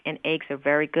week, and eggs are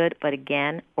very good, but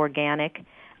again, organic,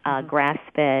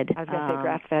 grass-fed, I was going to say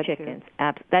grass-fed chickens.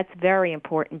 That's very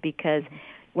important because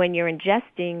when you're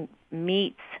ingesting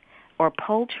meats or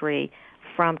poultry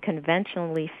from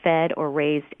conventionally fed or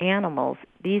raised animals,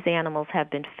 these animals have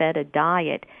been fed a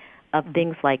diet of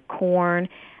things like corn,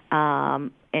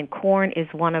 and corn is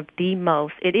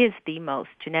it is the most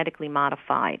genetically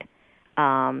modified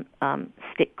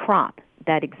crop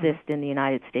that exists in the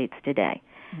United States today.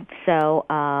 So,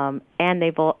 and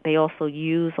they also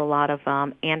use a lot of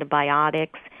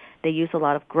antibiotics. They use a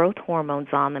lot of growth hormones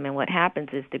on them, and what happens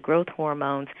is the growth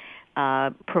hormones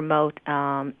promote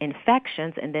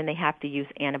infections, and then they have to use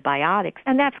antibiotics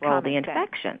and that's to control common the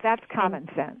infections. That's common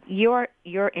sense. You're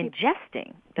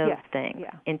ingesting those things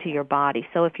into your body.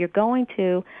 So if you're going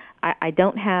to, I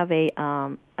don't have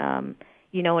an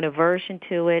aversion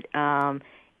to it,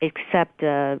 except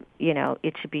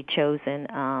it should be chosen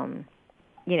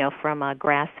from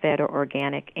grass-fed or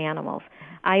organic animals.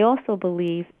 I also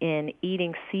believe in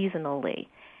eating seasonally,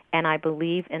 and I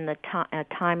believe in the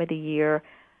time of the year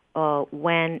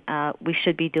when we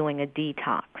should be doing a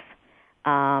detox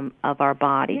of our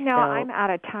body. I'm out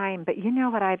of time, but you know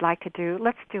what I'd like to do?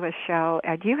 Let's do a show.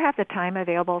 Do you have the time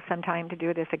available sometime to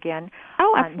do this again?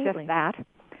 Oh, on absolutely. just that?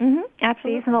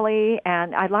 Absolutely. Seasonally,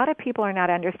 and a lot of people are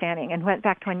not understanding. And went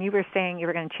back to when you were saying you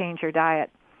were going to change your diet.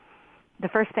 The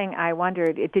first thing I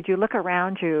wondered, did you look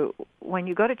around you when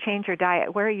you go to change your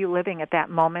diet? Where are you living at that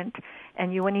moment?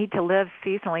 And you need to live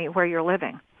seasonally where you're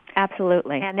living.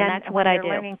 Absolutely, and then that's what I do.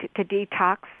 Learning to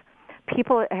detox.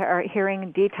 People are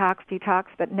hearing detox,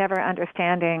 but never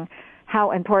understanding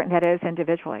how important that is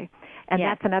individually. And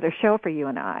that's another show for you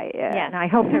and I. And I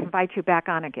hope to invite you back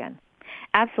on again.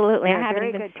 Absolutely. I haven't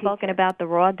even spoken about the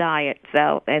raw diet,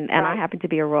 so and I happen to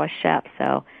be a raw chef,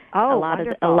 so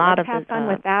Let's have fun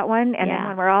with that one, and then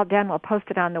when we're all done, we'll post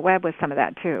it on the web with some of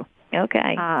that too.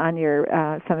 Okay. On your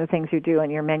some of the things you do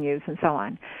and your menus and so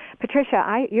on.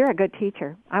 Patricia, you're a good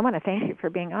teacher. I want to thank you for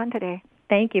being on today.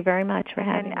 Thank you very much for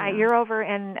having me. You're over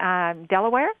in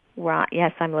Delaware? Right.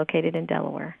 Yes, I'm located in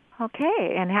Delaware.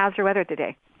 Okay. And how's your weather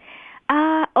today?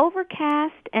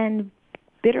 Overcast and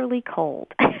bitterly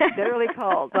cold. Bitterly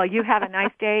cold. Well, you have a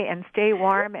nice day and stay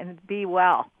warm and be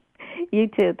well. You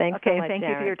too. Thanks so much, thank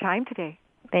you for your time today.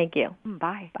 Thank you.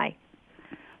 Bye. Bye.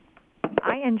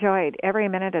 I enjoyed every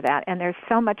minute of that, and there's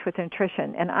so much with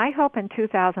nutrition. And I hope in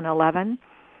 2011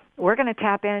 we're going to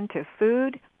tap into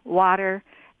food, water,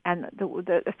 and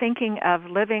the thinking of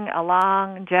living a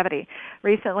longevity.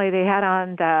 Recently they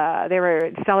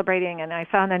were celebrating, and I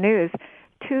saw on the news,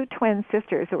 2 twin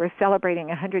sisters who were celebrating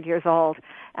 100 years old,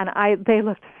 and they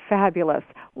looked fabulous.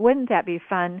 Wouldn't that be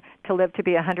fun to live to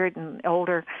be 100 and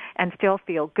older and still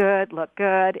feel good, look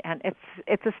good? And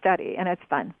it's a study, and it's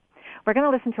fun. We're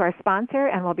going to listen to our sponsor,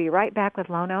 and we'll be right back with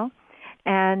Lono.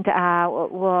 And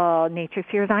Nature's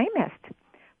Tears Eye Mist.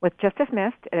 With just this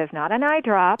mist, it is not an eye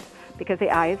drop because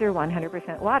the eyes are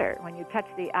 100% water. When you touch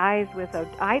the eyes with an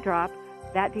eye drop,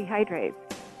 that dehydrates.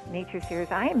 Nature's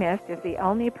Tears Eye Mist is the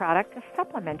only product to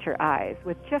supplement your eyes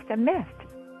with just a mist,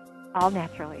 all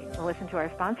naturally. We'll listen to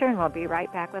our sponsor, and we'll be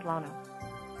right back with Lono.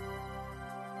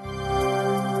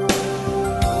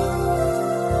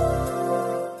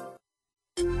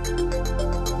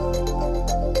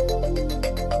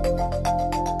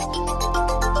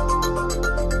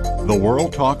 The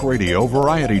World Talk Radio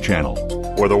Variety Channel,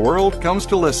 where the world comes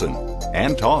to listen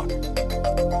and talk.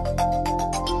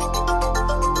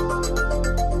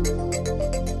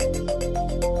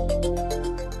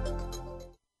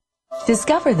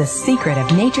 Discover the secret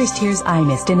of Nature's Tears Eye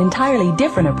Mist, an entirely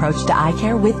different approach to eye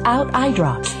care without eye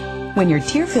drops. When your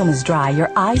tear film is dry,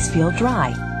 your eyes feel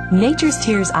dry. Nature's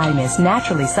Tears Eye Mist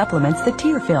naturally supplements the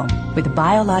tear film with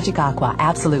Biologic Aqua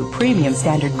Absolute Premium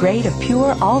Standard Grade of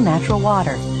pure all-natural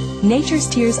water. Nature's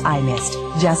Tears Eye Mist,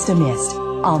 just a mist.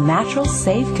 All natural,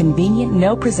 safe, convenient,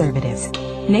 no preservatives.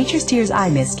 Nature's Tears Eye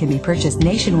Mist can be purchased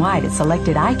nationwide at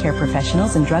selected eye care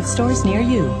professionals and drugstores near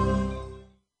you.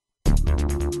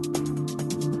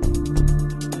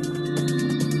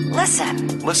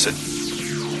 Listen.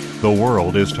 The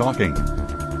world is talking.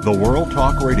 The World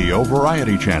Talk Radio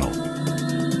Variety Channel.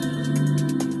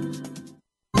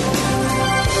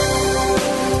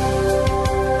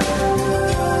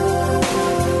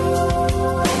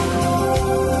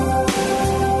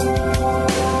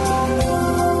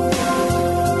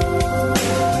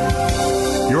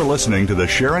 Listening to the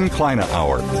Sharon Kleine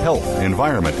Hour, Health,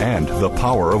 Environment, and the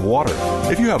Power of Water.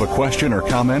 If you have a question or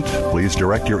comment, please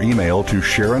direct your email to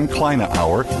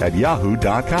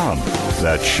SharonKleineHour@yahoo.com.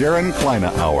 That's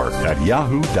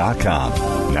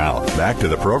SharonKleineHour@yahoo.com. Now, back to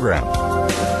the program.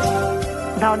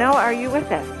 No, are you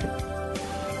with us?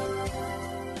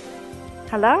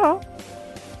 Hello?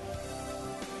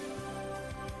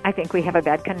 I think we have a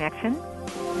bad connection.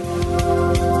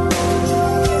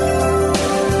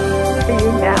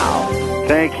 You now.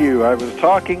 Thank you. I was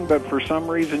talking, but for some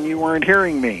reason you weren't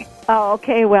hearing me. Oh,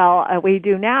 okay. Well, we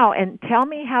do now. And tell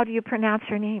me, how do you pronounce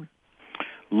your name?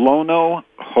 Lono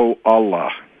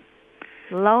Ho'ala.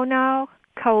 Lono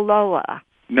Koloa.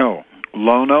 No,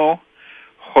 Lono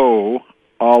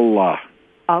Ho'ala.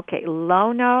 Okay,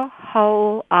 Lono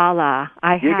Ho'ala.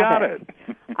 You got it.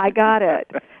 I got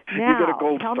it. Now, you get a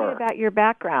gold tell star. me about your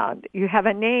background. You have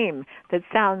a name that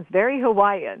sounds very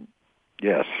Hawaiian.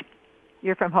 Yes.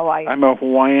 You're from Hawaii. I'm a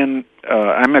Hawaiian,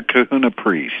 I'm a kahuna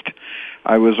priest.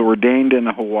 I was ordained in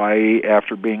Hawaii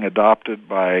after being adopted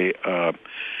by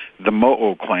the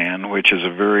Mo'o clan, which is a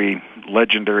very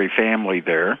legendary family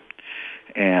there.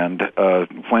 And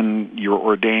when you're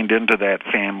ordained into that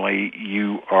family,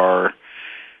 you are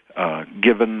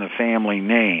given the family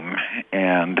name.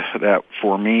 And that,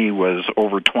 for me, was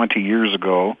over 20 years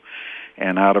ago.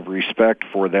 And out of respect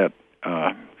for that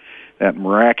that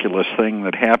miraculous thing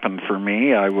that happened for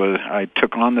me, I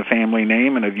took on the family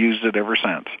name and have used it ever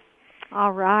since.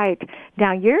 All right.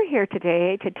 Now, you're here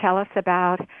today to tell us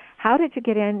about how did you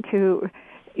get into,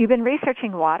 you've been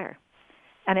researching water.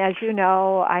 And as you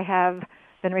know, I have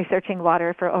been researching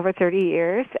water for over 30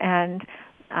 years, and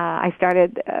I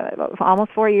started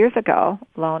almost 4 years ago,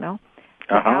 Lono,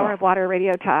 the Power of Water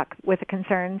Radio Talk, with the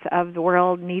concerns of the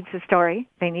world needs a story.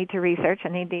 They need to research,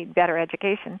 and they need better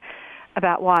education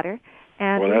about water.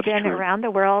 And we've been around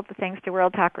the world thanks to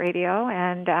World Talk Radio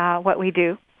and what we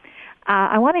do.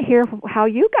 I want to hear how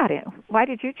you got in. Why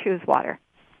did you choose water?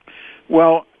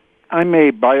 Well, I'm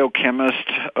a biochemist.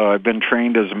 I've been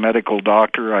trained as a medical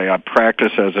doctor. I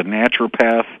practice as a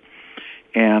naturopath.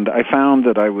 And I found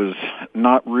that I was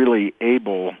not really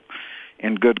able,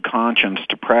 in good conscience,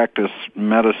 to practice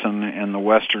medicine in the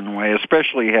Western way,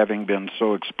 especially having been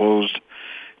so exposed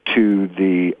to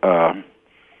the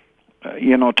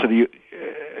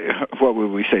what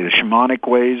would we say, the shamanic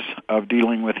ways of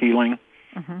dealing with healing,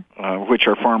 which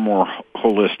are far more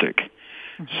holistic.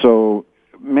 So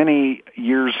many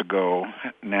years ago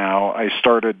now, I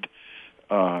started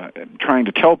trying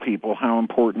to tell people how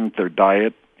important their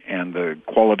diet and the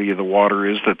quality of the water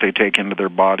is that they take into their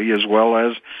body, as well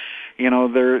as,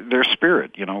 their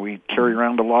spirit. We carry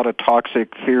around a lot of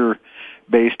toxic,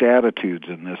 fear-based attitudes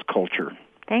in this culture.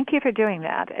 Thank you for doing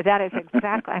that. That is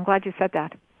exactly, I'm glad you said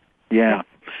that. Yeah. Yes.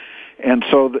 And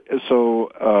so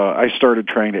I started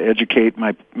trying to educate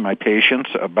my patients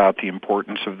about the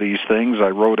importance of these things. I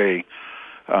wrote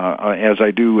as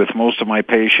I do with most of my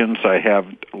patients, I have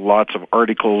lots of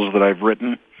articles that I've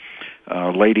written.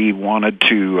 A lady wanted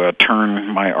to turn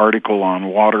my article on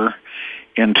water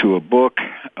into a book.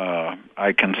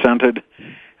 I consented,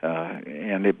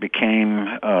 and it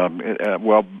became,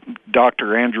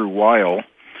 Dr. Andrew Weil,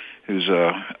 who's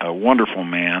a wonderful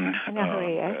man. I know who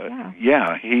he is,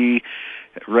 yeah, he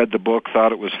read the book,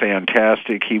 thought it was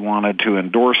fantastic. He wanted to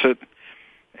endorse it.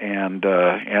 And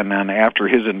then after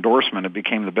his endorsement, it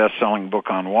became the best-selling book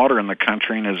on water in the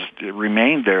country and has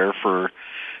remained there for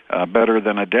better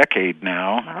than a decade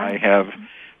now. I have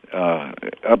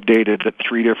updated it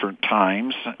 3 different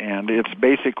times, and it's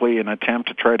basically an attempt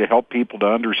to try to help people to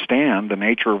understand the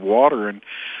nature of water and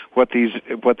what these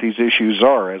issues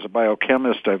are. As a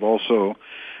biochemist, I've also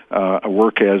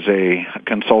work as a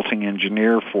consulting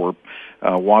engineer for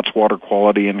Watts Water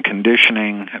Quality and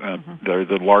Conditioning. They're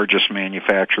the largest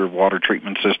manufacturer of water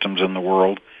treatment systems in the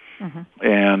world.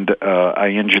 And I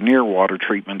engineer water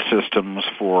treatment systems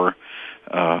for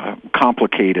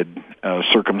complicated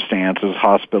circumstances,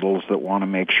 hospitals that want to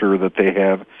make sure that they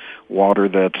have water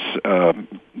that's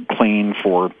clean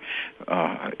for,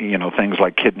 things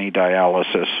like kidney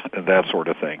dialysis, that sort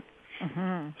of thing.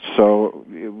 Mm-hmm. So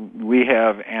we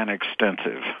have an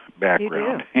extensive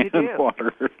background in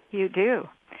water. You do.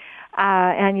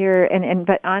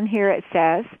 But on here it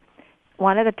says,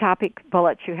 one of the topic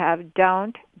bullets you have,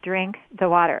 don't drink the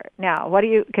water. Now, what do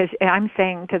you, because I'm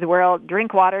saying to the world,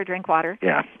 drink water, drink water.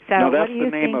 Yeah. So no, that's what are you the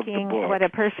name thinking of the book. What a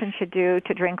person should do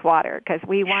to drink water? Because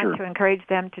we want Sure. to encourage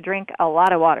them to drink a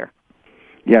lot of water.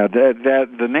 Yeah,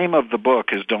 the name of the book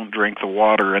is Don't Drink the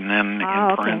Water, and then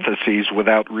in parentheses,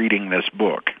 without reading this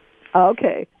book.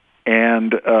 Okay.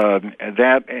 And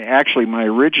that, actually, my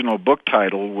original book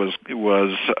title was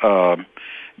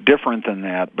different than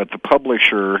that, but the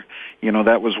publisher,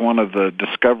 that was one of the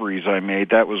discoveries I made.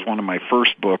 That was one of my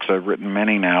first books. I've written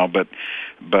many now, but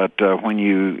when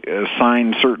you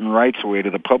assign certain rights away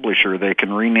to the publisher, they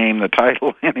can rename the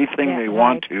title anything they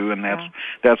want to, and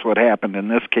that's what happened in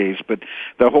this case. But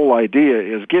the whole idea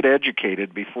is get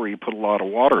educated before you put a lot of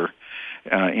water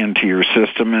into your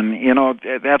system, and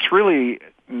that's really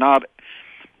not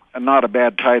a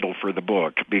bad title for the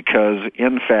book, because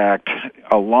in fact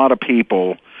a lot of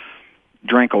people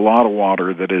drink a lot of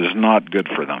water that is not good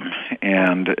for them,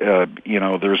 and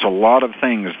there's a lot of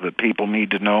things that people need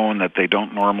to know and that they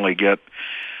don't normally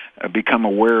become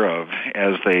aware of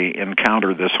as they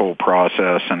encounter this whole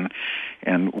process,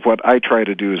 and what I try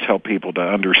to do is help people to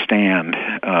understand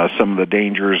some of the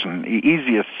dangers and the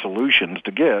easiest solutions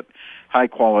to get high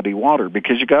quality water,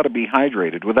 because you got to be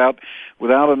hydrated. Without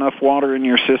enough water in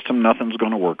your system, nothing's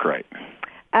going to work right.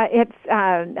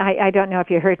 I don't know if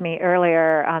you heard me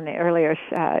earlier on the earlier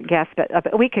guest,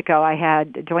 but a week ago I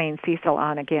had Dwayne Cecil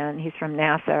on again. He's from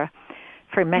NASA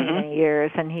for many years,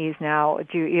 and he's now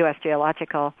U.S.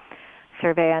 Geological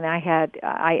Survey. And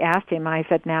I asked him, I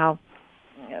said, now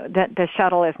the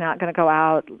shuttle is not going to go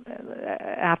out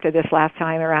after this last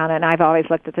time around, and I've always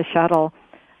looked at the shuttle,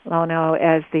 Lono,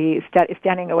 as the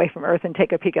standing away from Earth and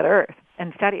take a peek at Earth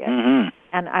and study it. Mm-hmm.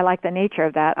 And I like the nature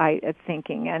of that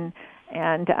thinking. And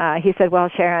he said, well,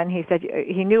 Sharon, he said,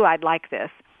 he knew I'd like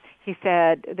this. He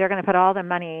said, they're going to put all the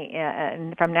money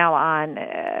in, from now on,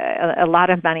 a lot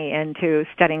of money into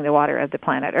studying the water of the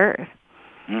planet Earth.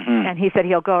 Mm-hmm. And he said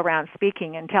he'll go around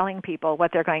speaking and telling people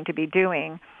what they're going to be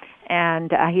doing.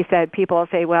 And he said people will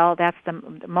say, well, that's the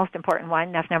most important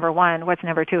one. That's number one. What's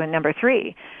number two and number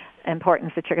three?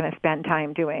 Importance that you're going to spend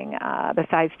time doing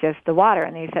besides just the water.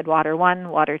 And he said water 1,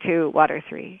 water 2, water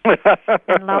 3.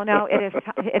 And Lono,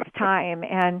 it's time,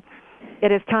 and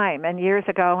it is time. And years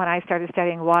ago when I started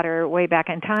studying water way back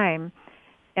in time,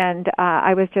 and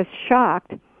I was just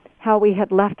shocked how we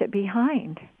had left it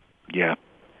behind. Yeah.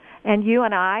 And you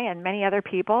and I and many other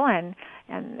people, and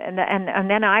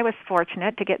then I was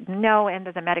fortunate to get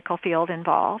into the medical field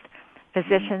involved,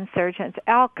 physicians, surgeons,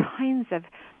 all kinds of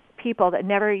people that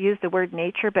never used the word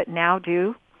nature but now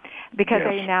do, because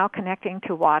they're now connecting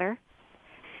to water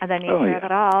and the nature of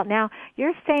it all. Now,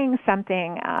 you're saying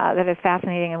something that is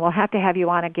fascinating, and we'll have to have you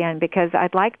on again, because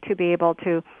I'd like to be able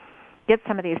to get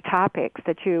some of these topics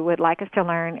that you would like us to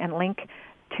learn and link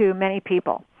to many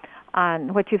people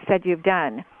on what you've said you've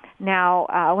done.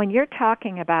 Now, when you're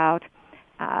talking about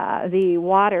the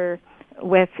water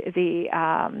with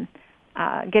the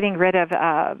getting rid of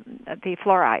the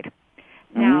fluoride,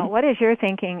 now, what is your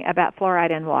thinking about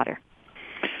fluoride in water?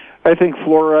 I think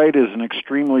fluoride is an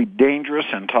extremely dangerous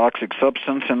and toxic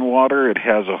substance in water. It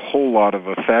has a whole lot of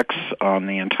effects on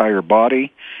the entire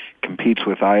body. It competes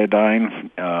with iodine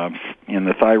in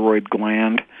the thyroid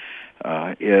gland.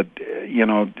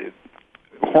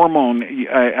 Hormone,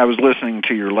 I was listening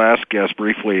to your last guest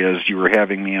briefly as you were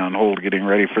having me on hold getting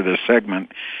ready for this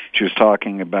segment. She was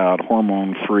talking about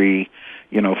hormone-free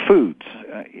foods.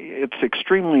 It's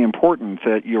extremely important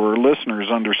that your listeners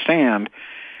understand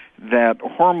that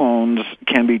hormones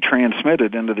can be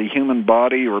transmitted into the human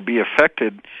body or be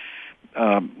affected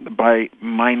by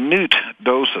minute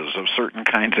doses of certain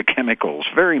kinds of chemicals,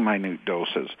 very minute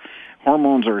doses.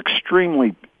 Hormones are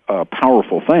extremely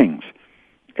powerful things.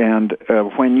 And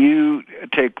when you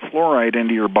take fluoride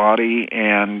into your body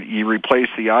and you replace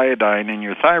the iodine in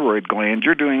your thyroid gland,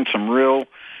 you're doing some real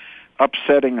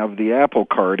upsetting of the apple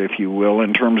cart, if you will,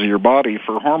 in terms of your body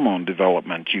for hormone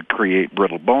development. You create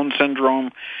brittle bone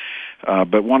syndrome.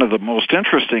 But one of the most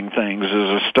interesting things is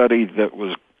a study that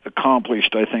was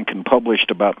accomplished, I think, and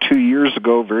published about 2 years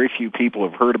ago. Very few people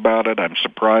have heard about it. I'm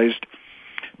surprised.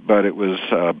 But it was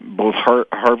both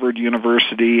Harvard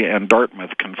University and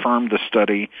Dartmouth confirmed the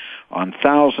study on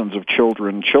thousands of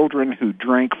children. Children who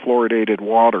drank fluoridated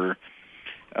water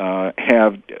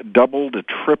have double to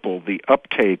triple the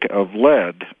uptake of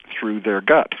lead through their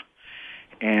gut,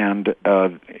 and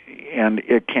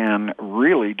it can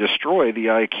really destroy the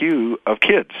IQ of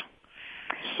kids.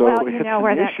 So well, you know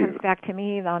where that issue. comes back to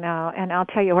me, though, now, and I'll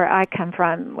tell you where I come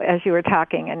from as you were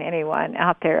talking, and anyone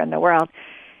out there in the world.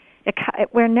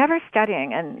 We're never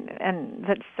studying, and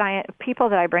the science, people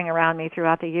that I bring around me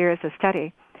throughout the years of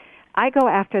study, I go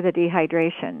after the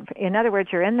dehydration. In other words,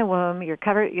 you're in the womb, you're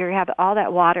covered, you have all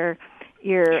that water,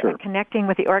 you're connecting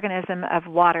with the organism of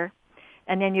water,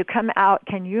 and then you come out.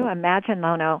 Can you imagine,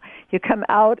 Lono? You come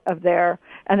out of there,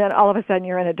 and then all of a sudden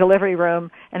you're in a delivery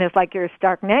room, and it's like you're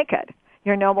stark naked.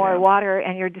 You're no more water,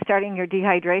 and you're starting your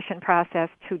dehydration process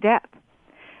to death.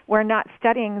 We're not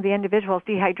studying the individual's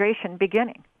dehydration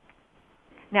beginning.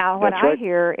 Now, what I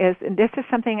hear is, and this is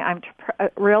something I'm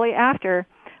really after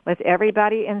with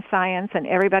everybody in science and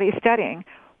everybody studying,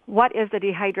 what is the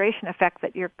dehydration effect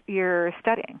that you're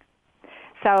studying?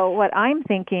 So what I'm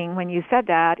thinking when you said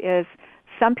that is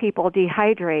some people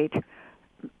dehydrate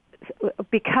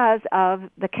because of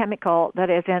the chemical that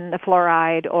is in the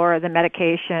fluoride or the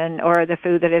medication or the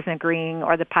food that isn't agreeing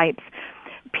or the pipes.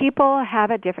 People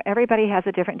have everybody has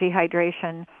a different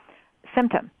dehydration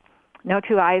symptom. No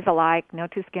two eyes alike, no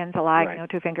two skins alike, no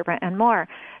two fingerprints, and more.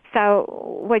 So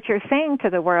what you're saying to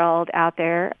the world out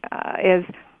there is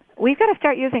we've got to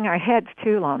start using our heads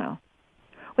too, Lono.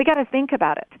 We got to think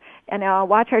about it and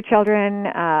watch our children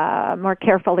more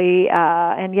carefully.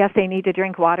 And yes, they need to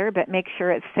drink water, but make sure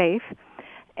it's safe.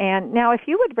 And now, if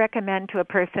you would recommend to a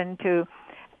person to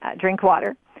drink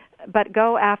water, but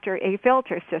go after a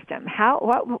filter system,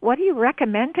 what do you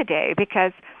recommend today?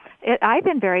 Because I've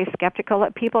been very skeptical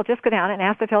that people just go down and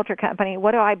ask the filter company,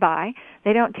 what do I buy?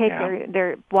 They don't take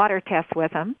their water tests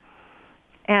with them,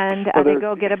 and they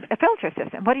go get a filter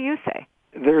system. What do you say?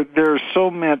 There's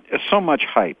so much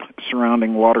hype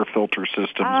surrounding water filter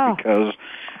systems because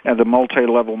the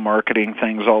multi-level marketing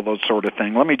things, all those sort of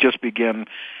things. Let me just begin.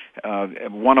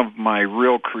 One of my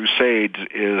real crusades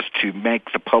is to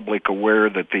make the public aware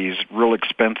that these real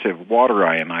expensive water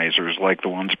ionizers, like the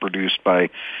ones produced by a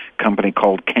company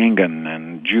called Kangen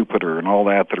and Jupiter and all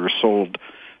that are sold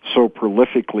so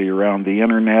prolifically around the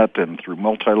internet and through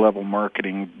multi-level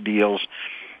marketing deals,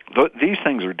 these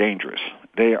things are dangerous.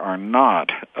 They are not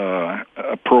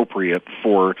appropriate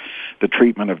for the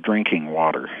treatment of drinking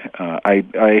water.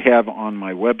 I have on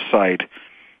my website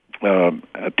a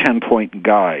 10-point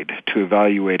guide to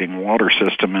evaluating water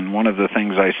system, and one of the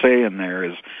things I say in there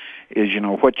is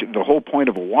the whole point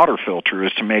of a water filter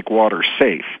is to make water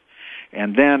safe.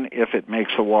 And then if it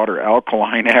makes the water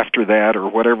alkaline after that or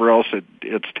whatever else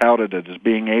it's touted as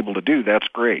being able to do, that's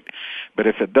great. But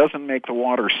if it doesn't make the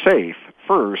water safe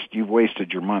first, you've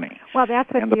wasted your money. Well,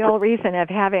 that's what the whole reason of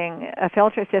having a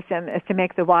filter system is, to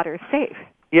make the water safe.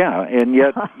 Yeah, and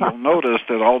yet you'll notice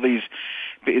that all these,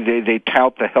 they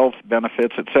tout the health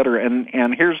benefits, et cetera.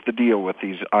 And here's the deal with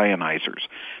these ionizers.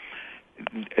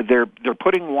 They're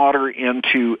putting water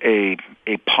into a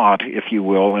pot, if you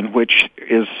will, in which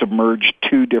is submerged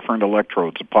two different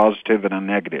electrodes, a positive and a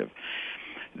negative.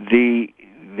 The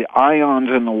ions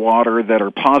in the water that are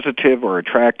positive are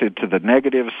attracted to the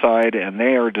negative side, and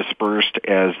they are dispersed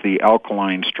as the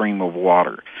alkaline stream of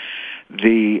water.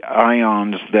 The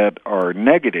ions that are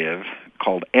negative,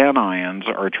 called anions,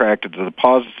 are attracted to the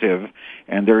positive,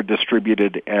 and they're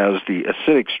distributed as the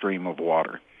acidic stream of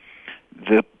water.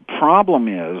 The problem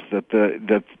is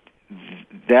that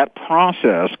that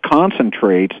process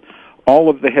concentrates all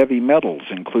of the heavy metals,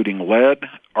 including lead,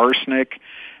 arsenic,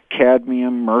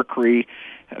 cadmium, mercury,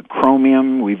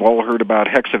 chromium. We've all heard about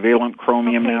hexavalent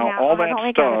chromium now. All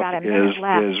that stuff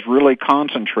is really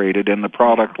concentrated in the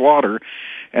product water.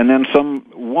 And then some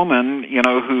woman,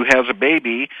 who has a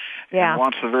baby and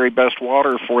wants the very best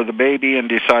water for the baby and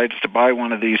decides to buy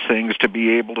one of these things to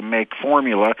be able to make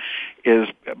formula, is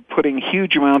putting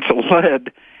huge amounts of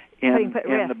lead in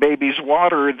the baby's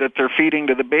water that they're feeding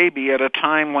to the baby at a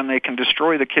time when they can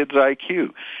destroy the kid's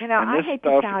IQ. I hate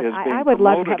to sound, I would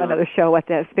love to have another show with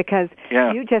this, because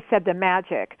you just said the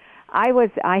magic. I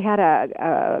had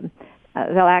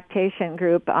the lactation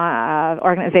group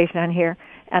organization on here,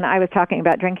 and I was talking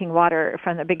about drinking water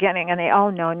from the beginning, and they,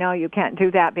 no, you can't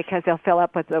do that because they'll fill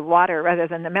up with the water rather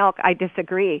than the milk. I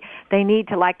disagree. They need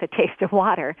to like the taste of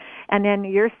water. And then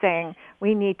you're saying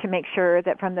we need to make sure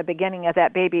that from the beginning of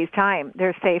that baby's time,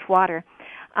 there's safe water.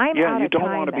 I'm out of time, you don't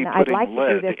want to be and putting I'd like lead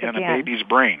to do this in again. a baby's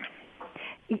brain.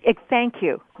 Thank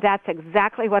you. That's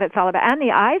exactly what it's all about. And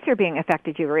the eyes are being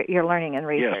affected, you're learning in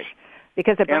research. Yes.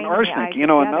 Because the brain and arsenic, and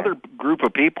the eyes another group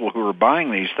of people who are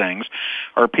buying these things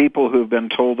are people who have been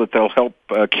told that they'll help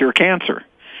cure cancer.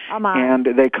 And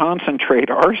they concentrate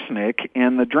arsenic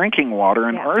in the drinking water,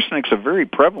 and arsenic's a very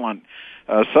prevalent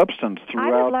substance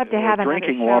throughout I would love to have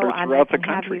drinking water throughout the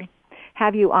country.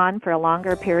 Have you on for a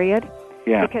longer period,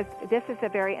 Yeah. Because this is a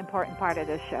very important part of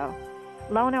this show.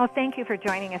 Lono, thank you for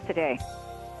joining us today.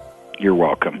 You're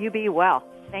welcome. You be well.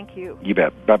 Thank you. You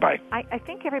bet. Bye-bye. I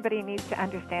think everybody needs to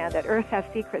understand that Earth has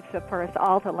secrets for us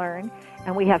all to learn,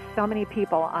 and we have so many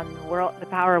people on the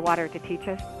power of water to teach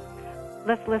us.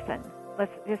 Let's listen.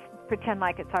 Let's just pretend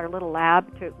like it's our little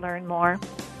lab to learn more.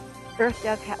 Earth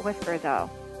does whisper, though.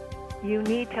 You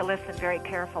need to listen very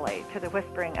carefully to the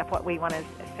whispering of what we want to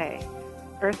say.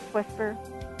 Earth's whisper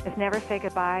is never say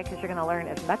goodbye, because you're going to learn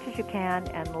as much as you can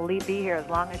and be here as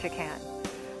long as you can.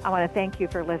 I want to thank you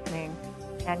for listening,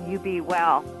 and you be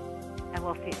well. And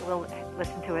we'll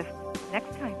listen to us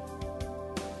next time.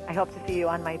 I hope to see you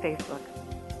on my Facebook.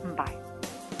 Bye.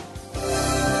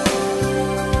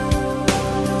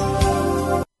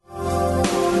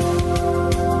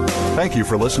 Thank you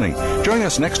for listening. Join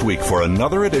us next week for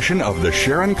another edition of the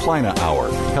Sharon Kleine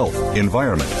Hour, Health,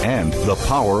 Environment, and the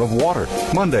Power of Water.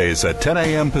 Mondays at 10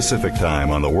 a.m. Pacific Time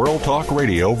on the World Talk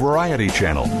Radio Variety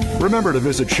Channel. Remember to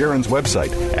visit Sharon's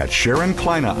website at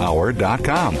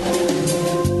SharonKleinehour.com.